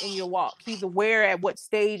are in your walk. He's aware at what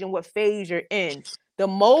stage and what phase you're in. The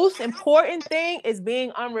most important thing is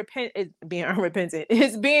being repentant,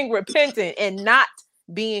 is being repentant and not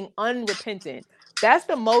being unrepentant. That's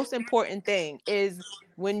the most important thing, is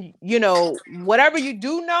when, whatever you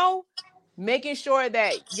do know, making sure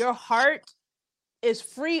that your heart is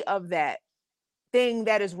free of that thing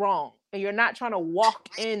that is wrong, and you're not trying to walk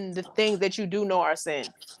in the things that you do know are sin.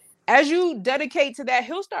 As you dedicate to that,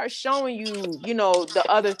 He'll start showing you, the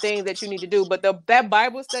other things that you need to do. But that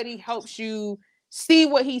Bible study helps you see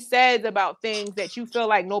what he says about things that you feel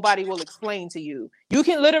like nobody will explain to you. You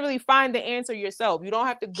can literally find the answer yourself. You don't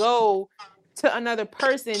have to go to another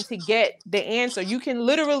person to get the answer. You can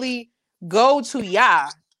literally go to Yah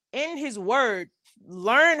in his word,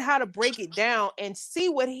 learn how to break it down and see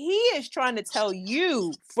what he is trying to tell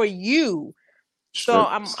you for you. So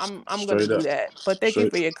I'm going to do that. But thank you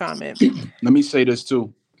for your comment. Let me say this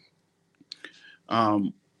too.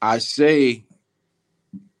 I say,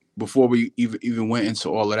 before we even went into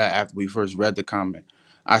all of that, after we first read the comment,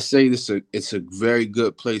 I say it's a very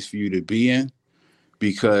good place for you to be in,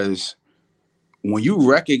 because when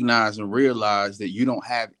you recognize and realize that you don't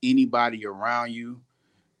have anybody around you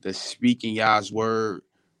that's speaking Yah's word,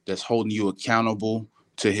 that's holding you accountable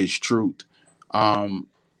to his truth,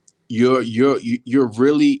 you're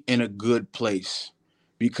really in a good place,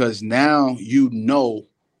 because now you know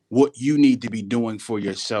what you need to be doing for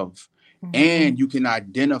yourself, and you can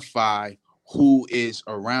identify who is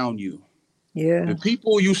around you. Yeah. The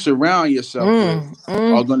people you surround yourself with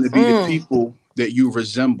are going to be the people that you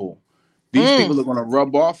resemble. These people are going to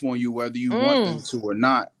rub off on you whether you want them to or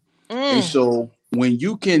not. And so when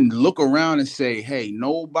you can look around and say, hey,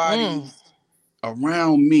 nobody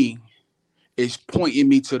around me is pointing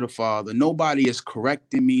me to the Father. Nobody is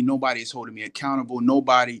correcting me. Nobody is holding me accountable.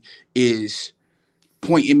 Nobody is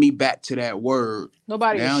pointing me back to that word.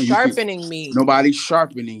 Nobody is sharpening me. Nobody's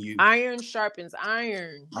sharpening you. Iron sharpens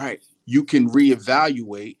iron. Right. You can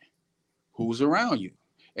reevaluate who's around you.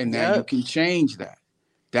 And now you can change that.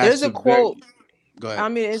 There's a quote. Go ahead.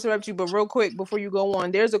 I'm going to interrupt you, but real quick before you go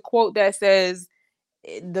on, there's a quote that says,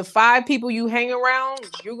 the 5 people you hang around,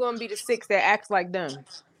 you're going to be the 6 that acts like them.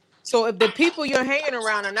 So if the people you're hanging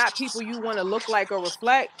around are not people you want to look like or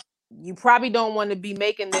reflect, you probably don't want to be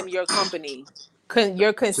making them your company,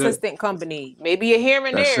 your consistent company. Maybe you're here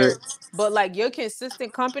and there, but like your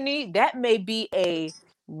consistent company, that may be a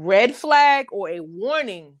red flag or a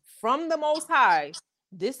warning from the Most High.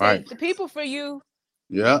 This ain't the people for you.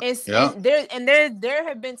 Yeah. And there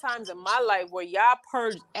have been times in my life where Yah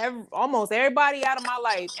purged almost everybody out of my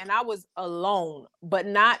life, and I was alone, but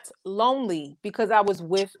not lonely, because I was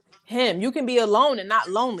with him. You can be alone and not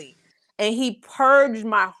lonely. And he purged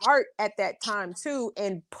my heart at that time too,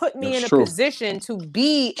 and put me in a position to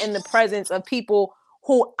be in the presence of people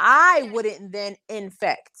who I wouldn't then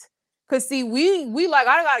infect. Cause see, we like,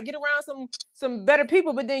 I gotta get around some better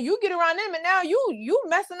people, but then you get around them and now you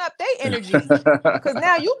messing up their energy. Cause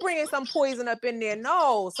now you bringing some poison up in there.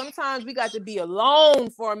 No, sometimes we got to be alone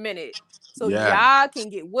for a minute. So Yah can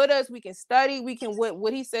get with us. We can study. We can,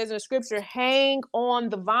 what he says in scripture, hang on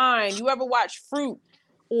the vine. You ever watch fruit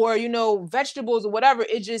or, vegetables or whatever?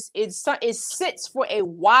 It sits for a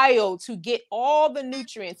while to get all the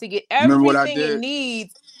nutrients, to get everything it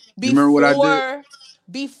needs before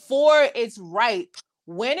it's ripe.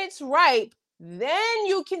 When it's ripe, then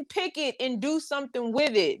you can pick it and do something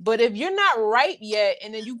with it. But if you're not ripe yet,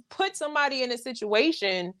 and then you put somebody in a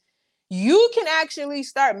situation, you can actually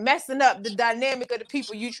start messing up the dynamic of the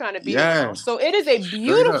people you're trying to be around. So it is a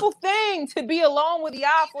beautiful thing to be alone with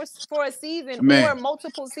Yah for a season or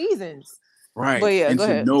multiple seasons. Right. But and go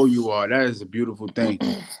to ahead. know you are, that is a beautiful thing.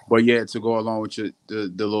 But to go along with the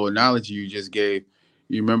little analogy you just gave,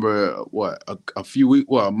 you remember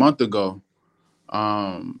a month ago,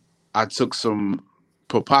 I took some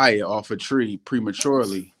papaya off a tree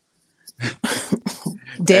prematurely.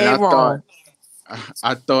 Dead wrong.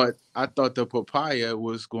 I thought the papaya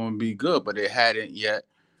was going to be good, but it hadn't yet.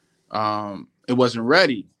 It wasn't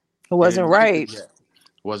ready. It wasn't ripe. It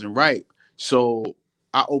wasn't ripe. So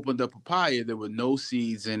I opened the papaya. There were no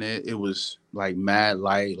seeds in it. It was like mad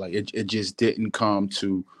light. Like it just didn't come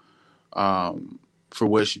to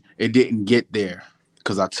fruition. It didn't get there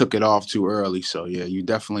because I took it off too early. So you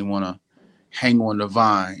definitely want to hang on the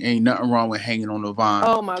vine. Ain't nothing wrong with hanging on the vine.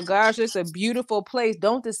 Oh my gosh, it's a beautiful place.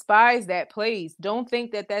 Don't despise that place. Don't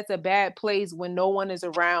think that that's a bad place when no one is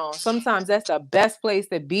around. Sometimes that's the best place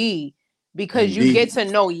to be, because you get to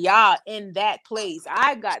know Yah in that place.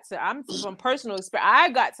 I'm from personal experience. I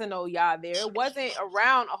got to know Yah there. It wasn't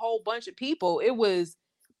around a whole bunch of people. It was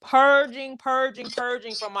purging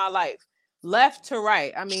from my life, left to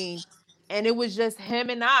right. I mean, and it was just him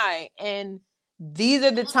and I. And these are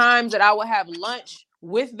the times that I would have lunch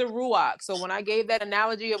with the Ruach. So when I gave that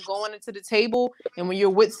analogy of going into the table, and when you're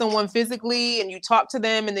with someone physically and you talk to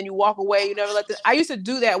them and then you walk away, you never let them. I used to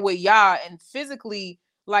do that with Yah, and physically,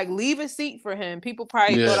 like, leave a seat for him. People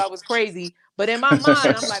probably thought I was crazy, but in my mind,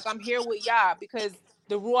 I'm like, I'm here with Yah, because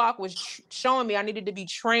the Ruach was showing me I needed to be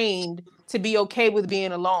trained to be okay with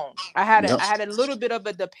being alone. I had a little bit of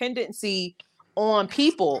a dependency on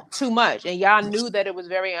people too much, and y'all knew that it was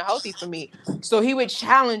very unhealthy for me. So he would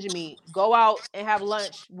challenge me, go out and have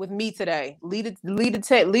lunch with me today. Leave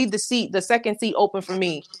the second seat open for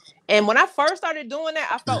me. And when I first started doing that,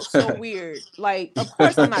 I felt so weird. Like, of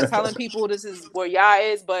course, I'm not telling people this is where Yah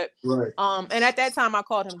is, but Right. and at that time I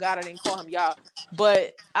called him God. I didn't call him Yah.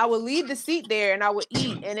 But I would leave the seat there and I would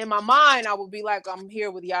eat. And in my mind, I would be like, I'm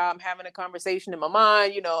here with Yah. I'm having a conversation in my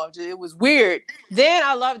mind. You know, it was weird. Then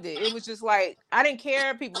I loved it. It was just like, I didn't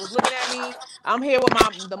care. People was looking at me. I'm here with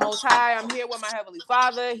the Most High. I'm here with my Heavenly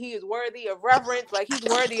Father. He is worthy of reverence. Like, he's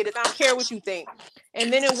worthy of this. I don't care what you think.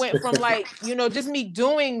 And then it went from like, you know, just me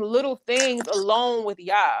doing little things alone with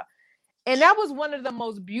Yah. And that was one of the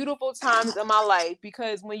most beautiful times of my life,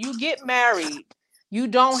 because when you get married, you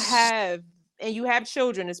don't have, and you have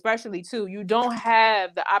children especially too, you don't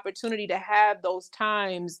have the opportunity to have those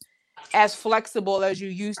times as flexible as you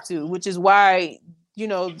used to, which is why, you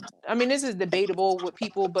know, I mean, this is debatable with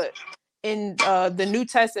people, but in the New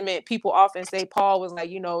Testament, people often say Paul was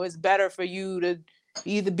like, you know, it's better for you to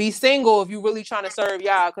either be single if you're really trying to serve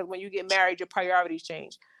Yah, because when you get married, your priorities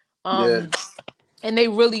change. Yeah. And they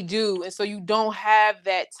really do. And so you don't have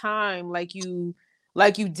that time like you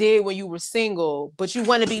did when you were single, but you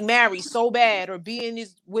want to be married so bad, or be in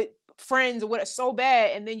this with friends or whatever so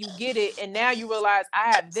bad, and then you get it, and now you realize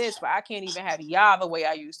I have this, but I can't even have Yah the way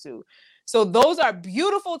I used to. So those are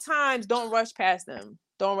beautiful times. Don't rush past them.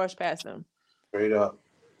 Don't rush past them. Straight up.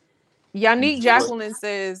 Yannick Jacqueline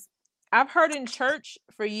says, I've heard in church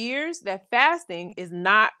for years that fasting is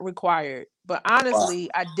not required. But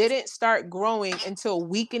honestly, I didn't start growing until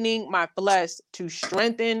weakening my flesh to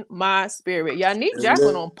strengthen my spirit. Yannick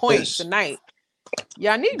Jacqueline on point tonight.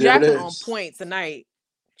 Yannick Jacqueline on point tonight.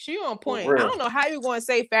 She on point. I don't know how you're going to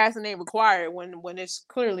say fasting ain't required when it's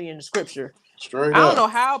clearly in the scripture. Straight I don't up. know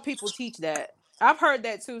how people teach that. I've heard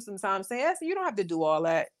that too sometimes, saying, yes, you don't have to do all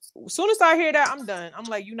that. As soon as I hear that, I'm done. I'm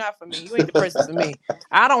like, you're not for me. You ain't the person for me.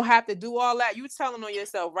 I don't have to do all that. You telling on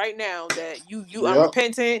yourself right now that you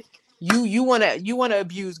unrepentant. You wanna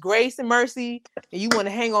abuse grace and mercy, and you want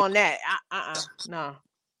to hang on that. Nah.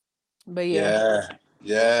 But yeah,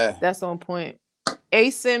 that's on point. A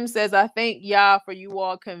Sim says, I thank Yah for you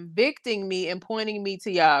all convicting me and pointing me to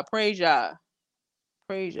Yah. Praise Yah.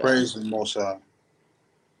 Praise Yah. Praise the Most High.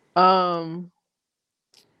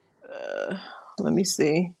 Let me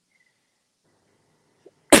see.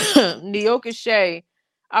 Neoka Shay,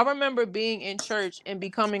 I remember being in church and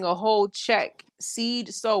becoming a whole check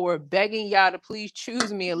seed sower, begging Yah to please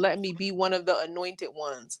choose me and let me be one of the anointed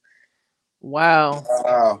ones. Wow.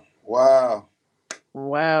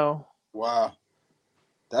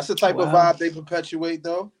 That's the type of vibe they perpetuate,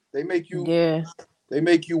 though. They make you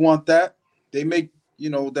want that. They make, you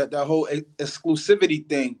know, that whole exclusivity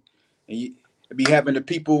thing. And you be having the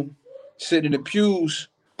people sit in the pews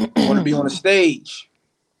want to be on the stage.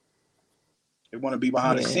 They want to be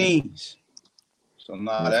behind the scenes. So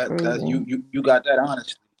that you got that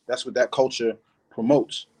honestly. That's what that culture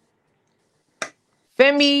promotes.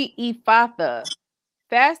 Femi Ifatha.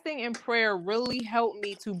 Fasting and prayer really helped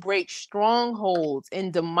me to break strongholds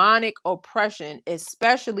and demonic oppression,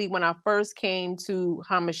 especially when I first came to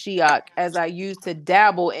Hamashiach, as I used to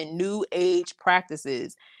dabble in new age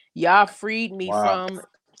practices. Yah freed me from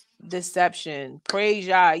deception. Praise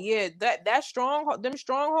Yah. Yeah, them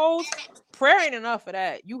strongholds, prayer ain't enough for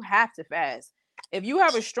that. You have to fast. If you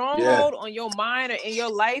have a stronghold on your mind or in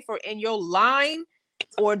your life or in your line,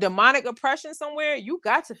 or demonic oppression somewhere, you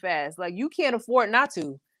got to fast. Like, you can't afford not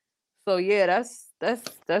to. So yeah,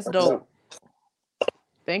 that's dope.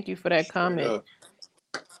 Thank you for that comment.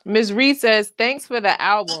 Ms. Reed says, thanks for the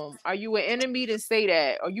album. Are you an enemy to say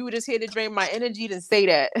that? Or you were just here to drain my energy to say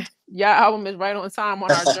that? Your album is right on time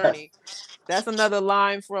on our journey. That's another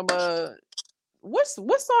line from what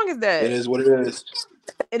song is that? It is what it is.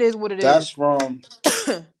 It is what it is. That's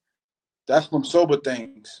from Sober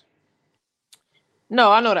Things. No,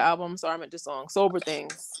 I know the album. Sorry, I meant the song. Sober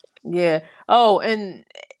Things. Yeah. Oh, and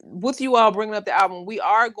with you all bringing up the album, we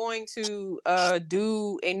are going to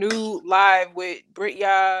do a new live with Brit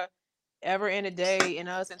Yah, Ever in a Day, and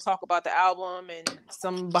us, and talk about the album and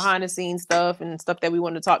some behind the scenes stuff and stuff that we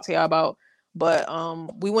want to talk to y'all about. But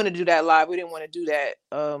we want to do that live. We didn't want to do that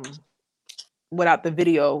without the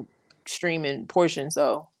video streaming portion.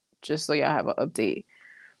 So just so y'all have an update.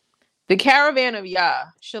 The Caravan of Yah.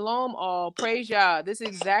 Shalom all. Praise Yah. This is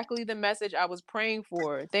exactly the message I was praying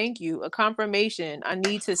for. Thank you. A confirmation. I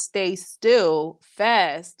need to stay still,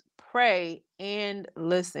 fast, pray, and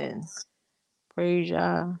listen. Praise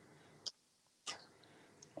Yah.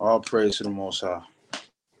 All praise to the Most High.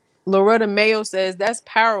 Loretta Mayo says, that's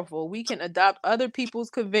powerful. We can adopt other people's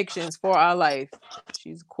convictions for our life.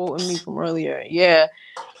 She's quoting me from earlier. Yeah.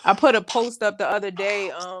 I put a post up the other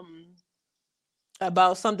day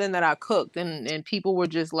about something that I cooked, and people were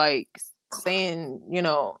just like saying,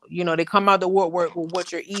 they come out the woodwork with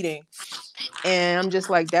what you're eating. And I'm just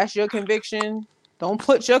like, that's your conviction. Don't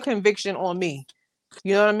put your conviction on me.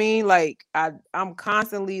 You know what I mean? Like I'm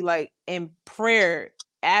constantly like in prayer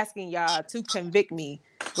asking y'all to convict me.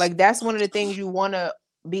 Like that's one of the things you want to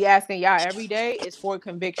be asking y'all every day is for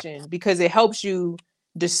conviction, because it helps you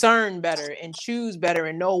discern better and choose better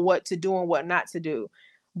and know what to do and what not to do.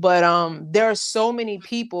 But there are so many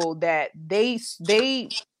people that they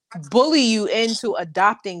bully you into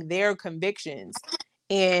adopting their convictions.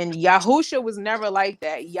 And Yahusha was never like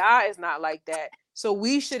that. Yah is not like that. So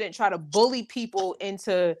we shouldn't try to bully people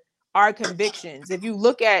into our convictions. If you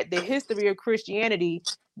look at the history of Christianity,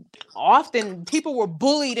 often people were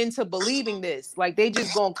bullied into believing this. Like they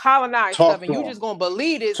just gonna colonize stuff and you just gonna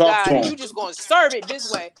believe this God and you just gonna serve it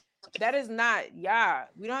this way. That is not Yah.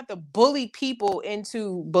 We don't have to bully people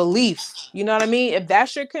into belief. You know what I mean? If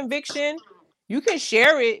that's your conviction, you can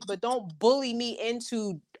share it, but don't bully me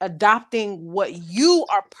into adopting what you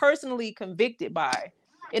are personally convicted by.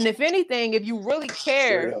 And if anything, if you really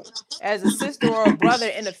care as a sister or a brother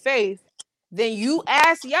in the faith, then you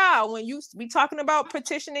ask Yah when you be talking about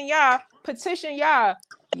petitioning Yah, petition Yah.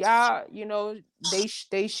 Yah,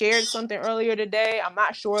 they shared something earlier today. I'm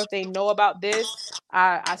not sure if they know about this.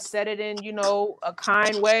 I said it in, a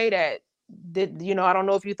kind way that did, I don't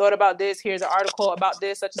know if you thought about this. Here's an article about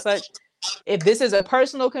this, such and such. If this is a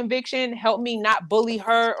personal conviction, help me not bully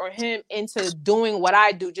her or him into doing what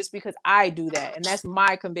I do just because I do that. And that's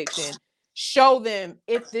my conviction. Show them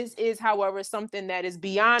if this is, however, something that is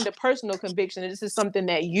beyond a personal conviction, and this is something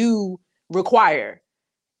that you require.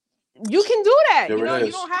 You can do that.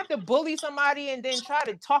 You don't have to bully somebody and then try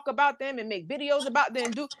to talk about them and make videos about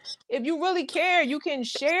them. If you really care, you can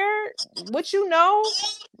share what you know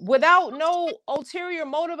without no ulterior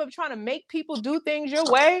motive of trying to make people do things your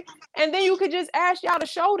way. And then you could just ask y'all to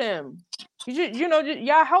show them.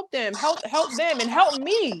 Y'all help them, help them, and help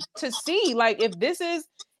me to see, like,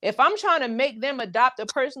 if I'm trying to make them adopt a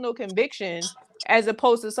personal conviction as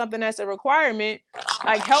opposed to something that's a requirement,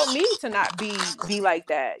 like help me to not be like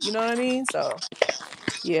that. You know what I mean? So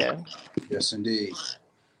yeah. Yes, indeed.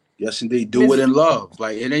 Yes, indeed. Do it in love.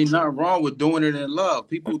 Like, it ain't nothing wrong with doing it in love.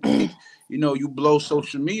 People think, you blow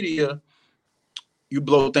social media, you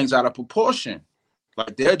blow things out of proportion.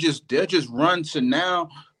 Like they're just run to now,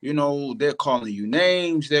 they're calling you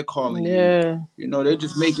names, they're calling you, they're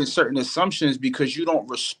just making certain assumptions because you don't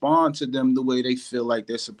respond to them the way they feel like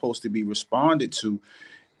they're supposed to be responded to.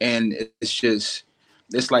 And it's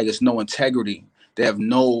like it's no integrity. They have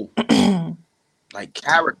no like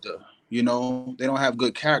character, they don't have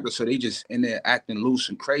good character. So they just in there acting loose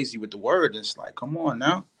and crazy with the word. It's like, come on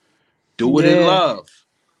now, do it in love.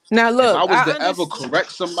 Now look, if I was to ever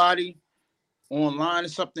correct somebody online or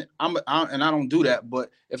something, and I don't do that, but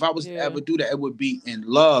if I was to ever do that, it would be in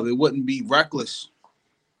love. It wouldn't be reckless.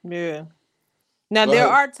 Yeah. Now there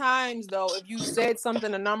are times though, if you said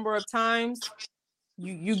something a number of times,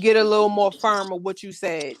 you get a little more firm of what you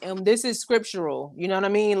said. And this is scriptural. You know what I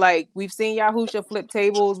mean? Like we've seen Yahusha flip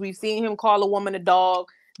tables. We've seen him call a woman a dog.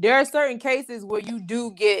 There are certain cases where you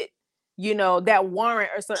do get, that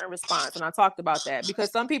warrant a certain response. And I talked about that because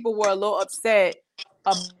some people were a little upset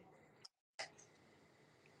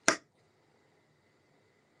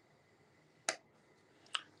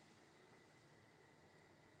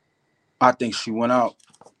I think she went out,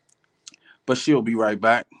 but she'll be right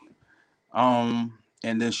back. And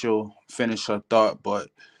then she'll finish her thought. But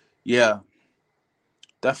yeah,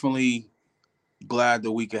 definitely glad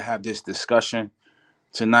that we could have this discussion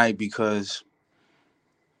tonight because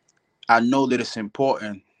I know that it's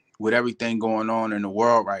important with everything going on in the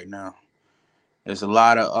world right now. There's a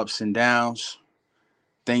lot of ups and downs.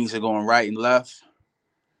 Things are going right and left.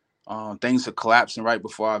 Things are collapsing right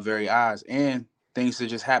before our very eyes. And things are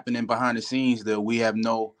just happening behind the scenes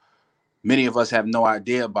that many of us have no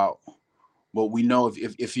idea about. But we know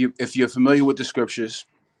if you're familiar with the scriptures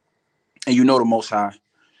and you know the Most High,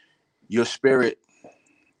 your spirit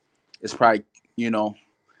is probably,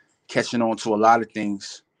 catching on to a lot of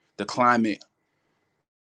things. The climate,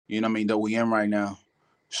 that we in right now.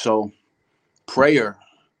 So prayer,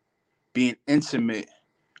 being intimate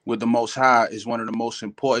with the Most High is one of the most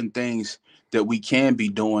important things that we can be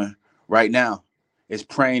doing right now. Is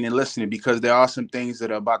praying and listening, because there are some things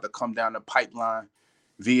that are about to come down the pipeline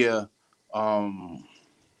via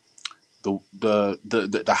the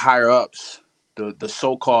higher ups, the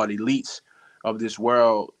so-called elites of this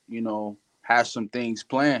world, you know, has some things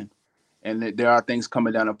planned, and there are things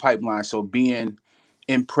coming down the pipeline. So being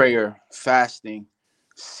in prayer, fasting,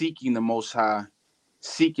 seeking the Most High,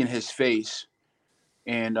 seeking His face,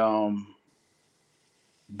 and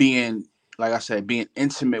being, like I said, being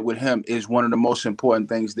intimate with Him is one of the most important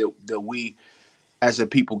things that we as a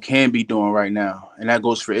people can be doing right now. And that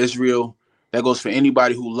goes for Israel. That goes for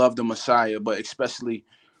anybody who loved the Messiah, but especially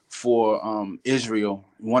for Israel.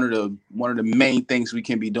 One of the main things we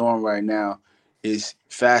can be doing right now is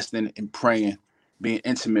fasting and praying, being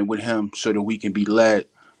intimate with Him, so that we can be led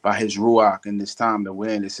by His Ruach in this time that we're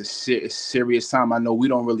in. It's a serious time. I know we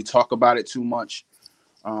don't really talk about it too much.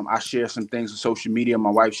 I share some things on social media.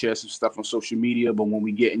 My wife shares some stuff on social media, but when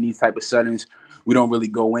we get in these type of settings, we don't really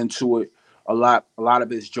go into it a lot. A lot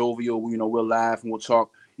of it's jovial. You know, we'll laugh and we'll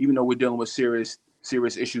talk, even though we're dealing with serious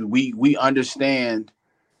issues. We understand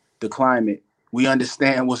the climate. We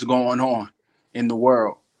understand what's going on in the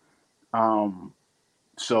world.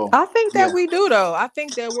 So I think that yeah, we do, though. I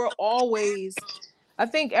think that we're always, I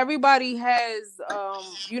think everybody has,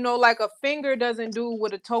 like a finger doesn't do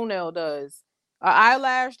what a toenail does. An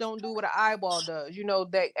eyelash don't do what an eyeball does. You know,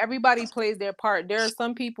 that everybody plays their part. There are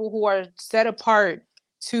some people who are set apart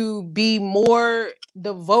to be more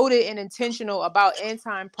devoted and intentional about end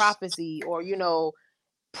time prophecy, or,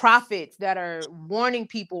 prophets that are warning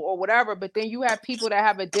people or whatever. But then you have people that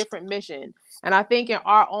have a different mission. And I think in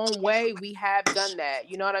our own way, we have done that.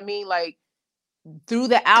 You know what I mean? Like, through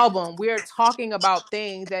the album, we're talking about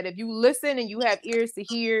things that if you listen and you have ears to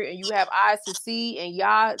hear and you have eyes to see, and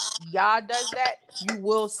Yah does that, you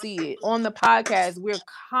will see it. On the podcast, we're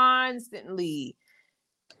constantly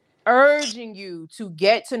urging you to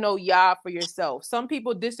get to know Yah for yourself. Some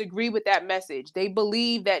people disagree with that message. They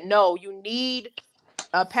believe that no, you need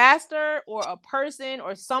a pastor or a person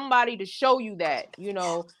or somebody to show you that.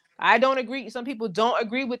 I don't agree. Some people don't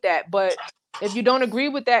agree with that, but if you don't agree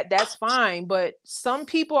with that, that's fine. But some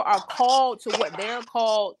people are called to what they're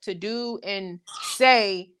called to do and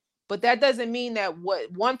say, but that doesn't mean that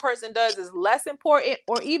what one person does is less important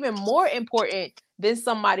or even more important than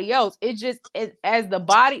somebody else. It just, as the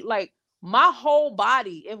body, like my whole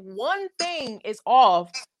body, if one thing is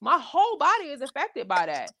off, my whole body is affected by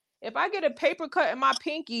that. If I get a paper cut in my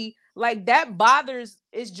pinky, like that bothers,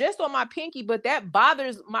 it's just on my pinky, but that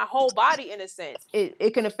bothers my whole body in a sense.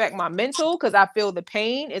 It can affect my mental because I feel the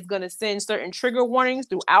pain. It's going to send certain trigger warnings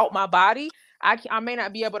throughout my body. I may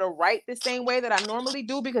not be able to write the same way that I normally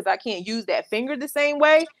do because I can't use that finger the same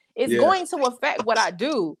way. It's going to affect what I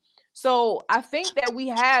do. So I think that we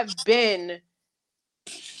have been,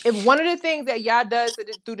 if one of the things that Yah does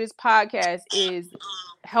through this podcast is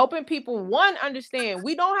helping people, one, understand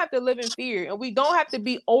we don't have to live in fear, and we don't have to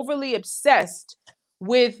be overly obsessed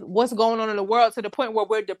with what's going on in the world to the point where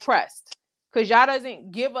we're depressed, because Yah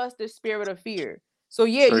doesn't give us the spirit of fear. So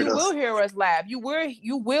yeah, you will hear us laugh. You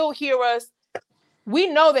will hear us. We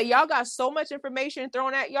know that y'all got so much information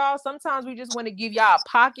thrown at y'all. Sometimes we just want to give y'all a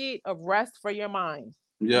pocket of rest for your mind.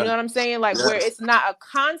 Yeah. You know what I'm saying? Like, where it's not a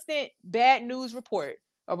constant bad news report,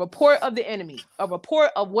 a report of the enemy, a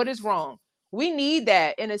report of what is wrong. We need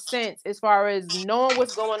that in a sense, as far as knowing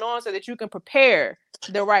what's going on so that you can prepare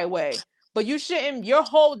the right way. But your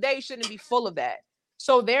whole day shouldn't be full of that.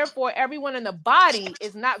 So therefore, everyone in the body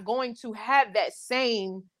is not going to have that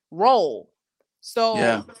same role. So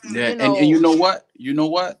yeah. And you know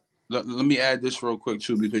what? Let me add this real quick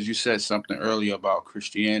too, because you said something earlier about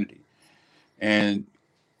Christianity, and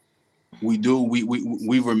we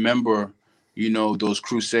remember, those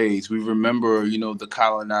crusades. We remember, the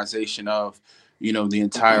colonization of, the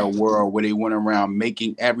entire world, where they went around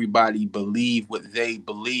making everybody believe what they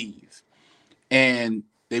believe, and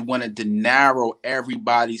they wanted to narrow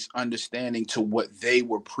everybody's understanding to what they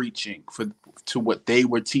were preaching, to what they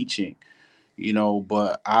were teaching.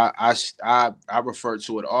 But I refer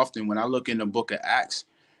to it often when I look in the book of Acts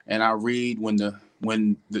and I read when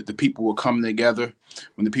the people were coming together,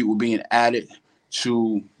 when the people were being added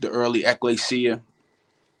to the early ecclesia.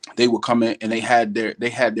 They would come in and they had their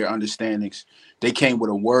understandings. They came with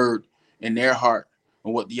a word in their heart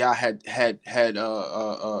and what Yah had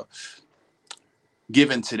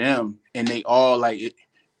given to them, and they all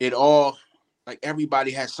it all, like,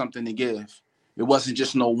 everybody had something to give. It wasn't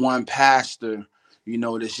just no one pastor,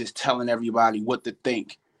 that's just telling everybody what to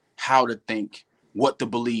think, how to think, what to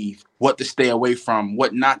believe, what to stay away from,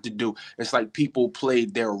 what not to do. It's like people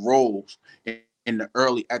played their roles in the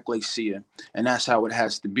early ecclesia, and that's how it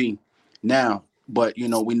has to be now. But, we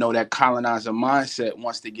know that colonizer mindset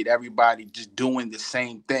wants to get everybody just doing the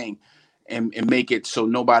same thing and make it so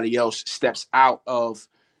nobody else steps out of,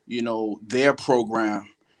 their program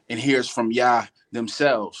and hears from Yah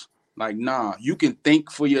themselves. Like, nah, you can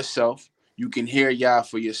think for yourself. You can hear Yah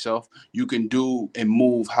for yourself. You can do and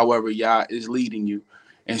move however Yah is leading you.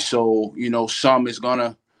 And so, some is going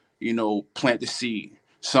to, plant the seed.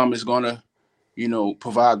 Some is going to,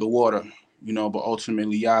 provide the water, but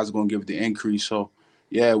ultimately Yah is going to give the increase. So,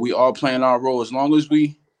 yeah, we all playing our role. As long as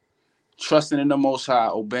we trusting in the Most High,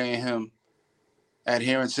 obeying Him,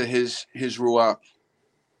 adhering to His ruach,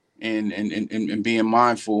 and being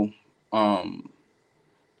mindful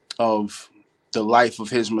of the life of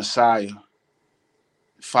His Messiah,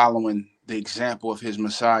 following the example of His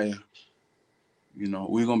Messiah,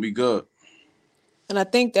 we're gonna be good. And I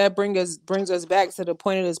think that brings us back to the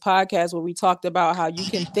point of this podcast where we talked about how you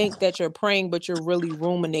can think that you're praying, but you're really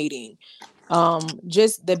ruminating.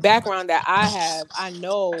 Just the background that I have, I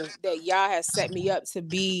know that Yah has set me up to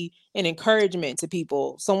be an encouragement to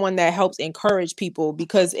people, someone that helps encourage people,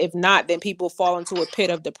 because if not, then people fall into a pit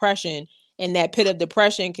of depression, and that pit of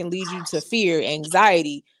depression can lead you to fear,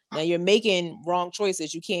 anxiety. Now you're making wrong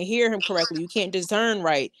choices. You can't hear Him correctly. You can't discern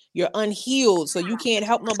right. You're unhealed, so you can't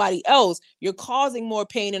help nobody else. You're causing more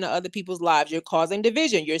pain in other people's lives. You're causing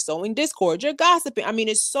division. You're sowing discord. You're gossiping. I mean,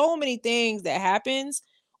 there's so many things that happens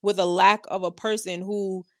with a lack of a person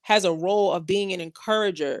who has a role of being an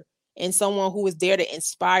encourager and someone who is there to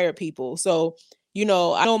inspire people. So, I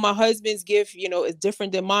know my husband's gift, is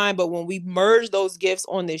different than mine, but when we merge those gifts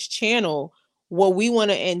on this channel, what we want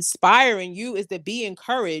to inspire in you is to be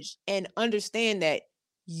encouraged and understand that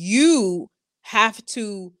you have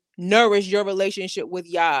to nourish your relationship with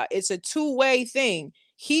Yah. It's a two-way thing.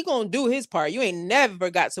 He gonna do his part. You ain't never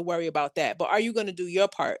got to worry about that. But are you gonna do your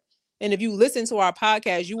part? And if you listen to our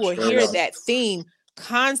podcast, you will hear that theme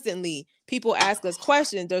constantly. People ask us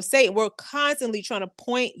questions. They're saying we're constantly trying to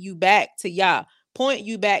point you back to Yah. Point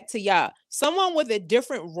you back to Yah. Someone with a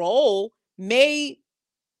different role may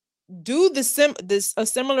do a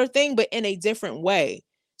similar thing, but in a different way.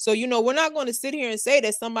 So, we're not going to sit here and say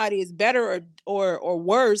that somebody is better or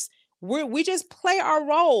worse. We just play our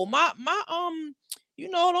role. Don't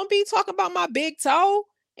be talking about my big toe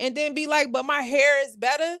and then be like, but my hair is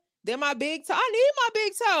better than my big toe. I need my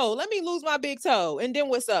big toe. Let me lose my big toe. And then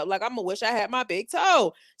what's up? Like, I'm gonna wish I had my big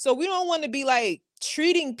toe. So we don't want to be like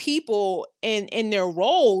treating people in their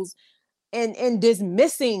roles and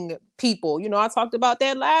dismissing people. I talked about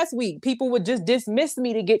that last week. People would just dismiss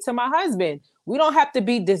me to get to my husband. We don't have to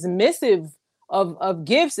be dismissive of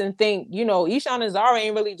gifts and think, Ishan and Zara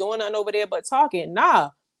ain't really doing nothing over there but talking.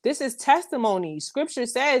 Nah, this is testimony. Scripture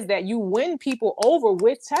says that you win people over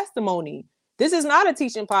with testimony. This is not a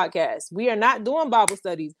teaching podcast. We are not doing Bible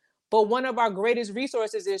studies, but one of our greatest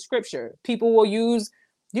resources is Scripture. People will use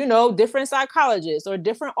different psychologists or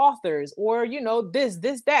different authors or, this,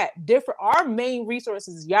 that, different. Our main resource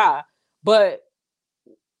is Yah. But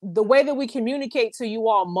the way that we communicate to you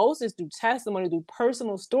all most is through testimony, through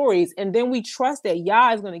personal stories. And then we trust that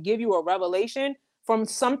Yah is going to give you a revelation from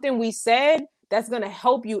something we said that's going to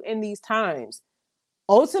help you in these times.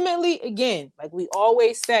 Ultimately, again, like we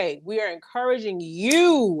always say, we are encouraging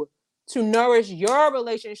you to nourish your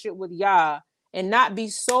relationship with Yah and not be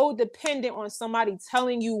so dependent on somebody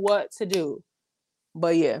telling you what to do.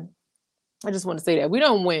 But yeah, I just want to say that we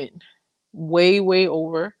don't win way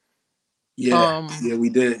over. Yeah, we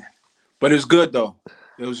did. But it's good though.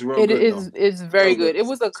 It was real good. It's very good. It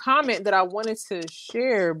was a comment that I wanted to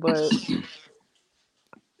share, but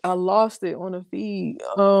I lost it on the feed.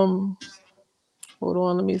 Hold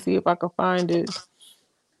on, let me see if I can find it.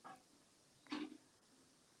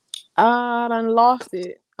 I done lost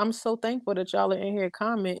it. I'm so thankful that y'all are in here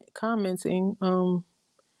commenting.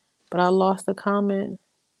 But I lost the comment.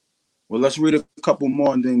 Well, let's read a couple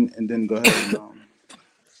more and then go ahead.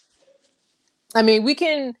 I mean, we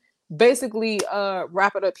can basically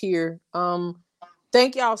wrap it up here.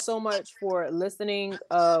 Thank y'all so much for listening.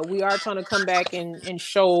 We are trying to come back and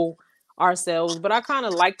show ourselves, but I kind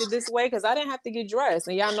of liked it this way because I didn't have to get dressed,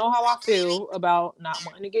 and y'all know how I feel about not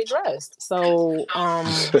wanting to get dressed. So I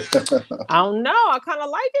don't know, I kind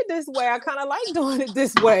of like it this way. I kind of like doing it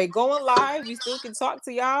this way, going live. We still can talk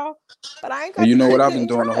to y'all, but I ain't got what I've been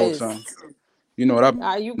doing the whole time. You know what I've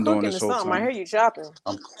been doing this whole time. I hear you chopping.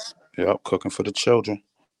 I'm cooking for the children.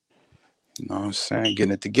 You know what I'm saying?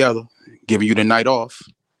 Getting it together, giving you the night off.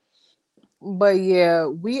 But yeah,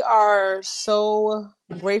 we are so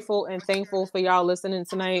grateful and thankful for y'all listening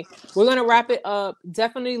tonight. We're going to wrap it up.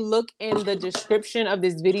 Definitely look in the description of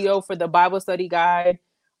this video for the Bible study guide.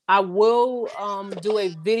 I will do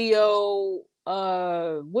a video,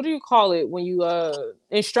 what do you call it when you an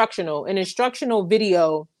instructional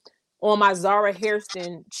video on my Zara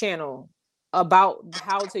Hairston channel. about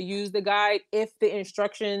how to use the guide if the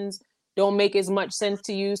instructions don't make as much sense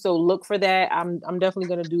to you. So look for that. I'm definitely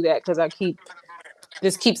gonna do that because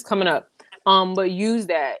this keeps coming up. But use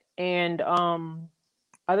that. And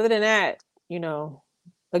other than that,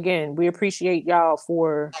 again, we appreciate y'all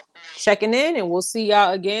for checking in, and we'll see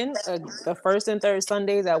y'all again the first and third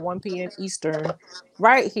Sundays at 1 p.m. Eastern,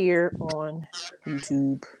 right here on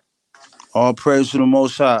YouTube. All praise to the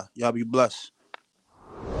Most High. Y'all be blessed.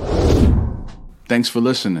 Thanks for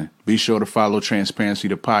listening. Be sure to follow Transparency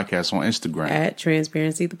the Podcast on Instagram. At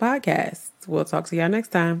Transparency the Podcast. We'll talk to y'all next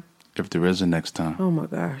time. If there is a next time. Oh my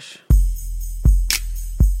gosh.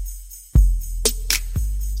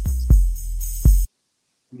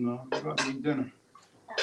 No, I got to eat dinner.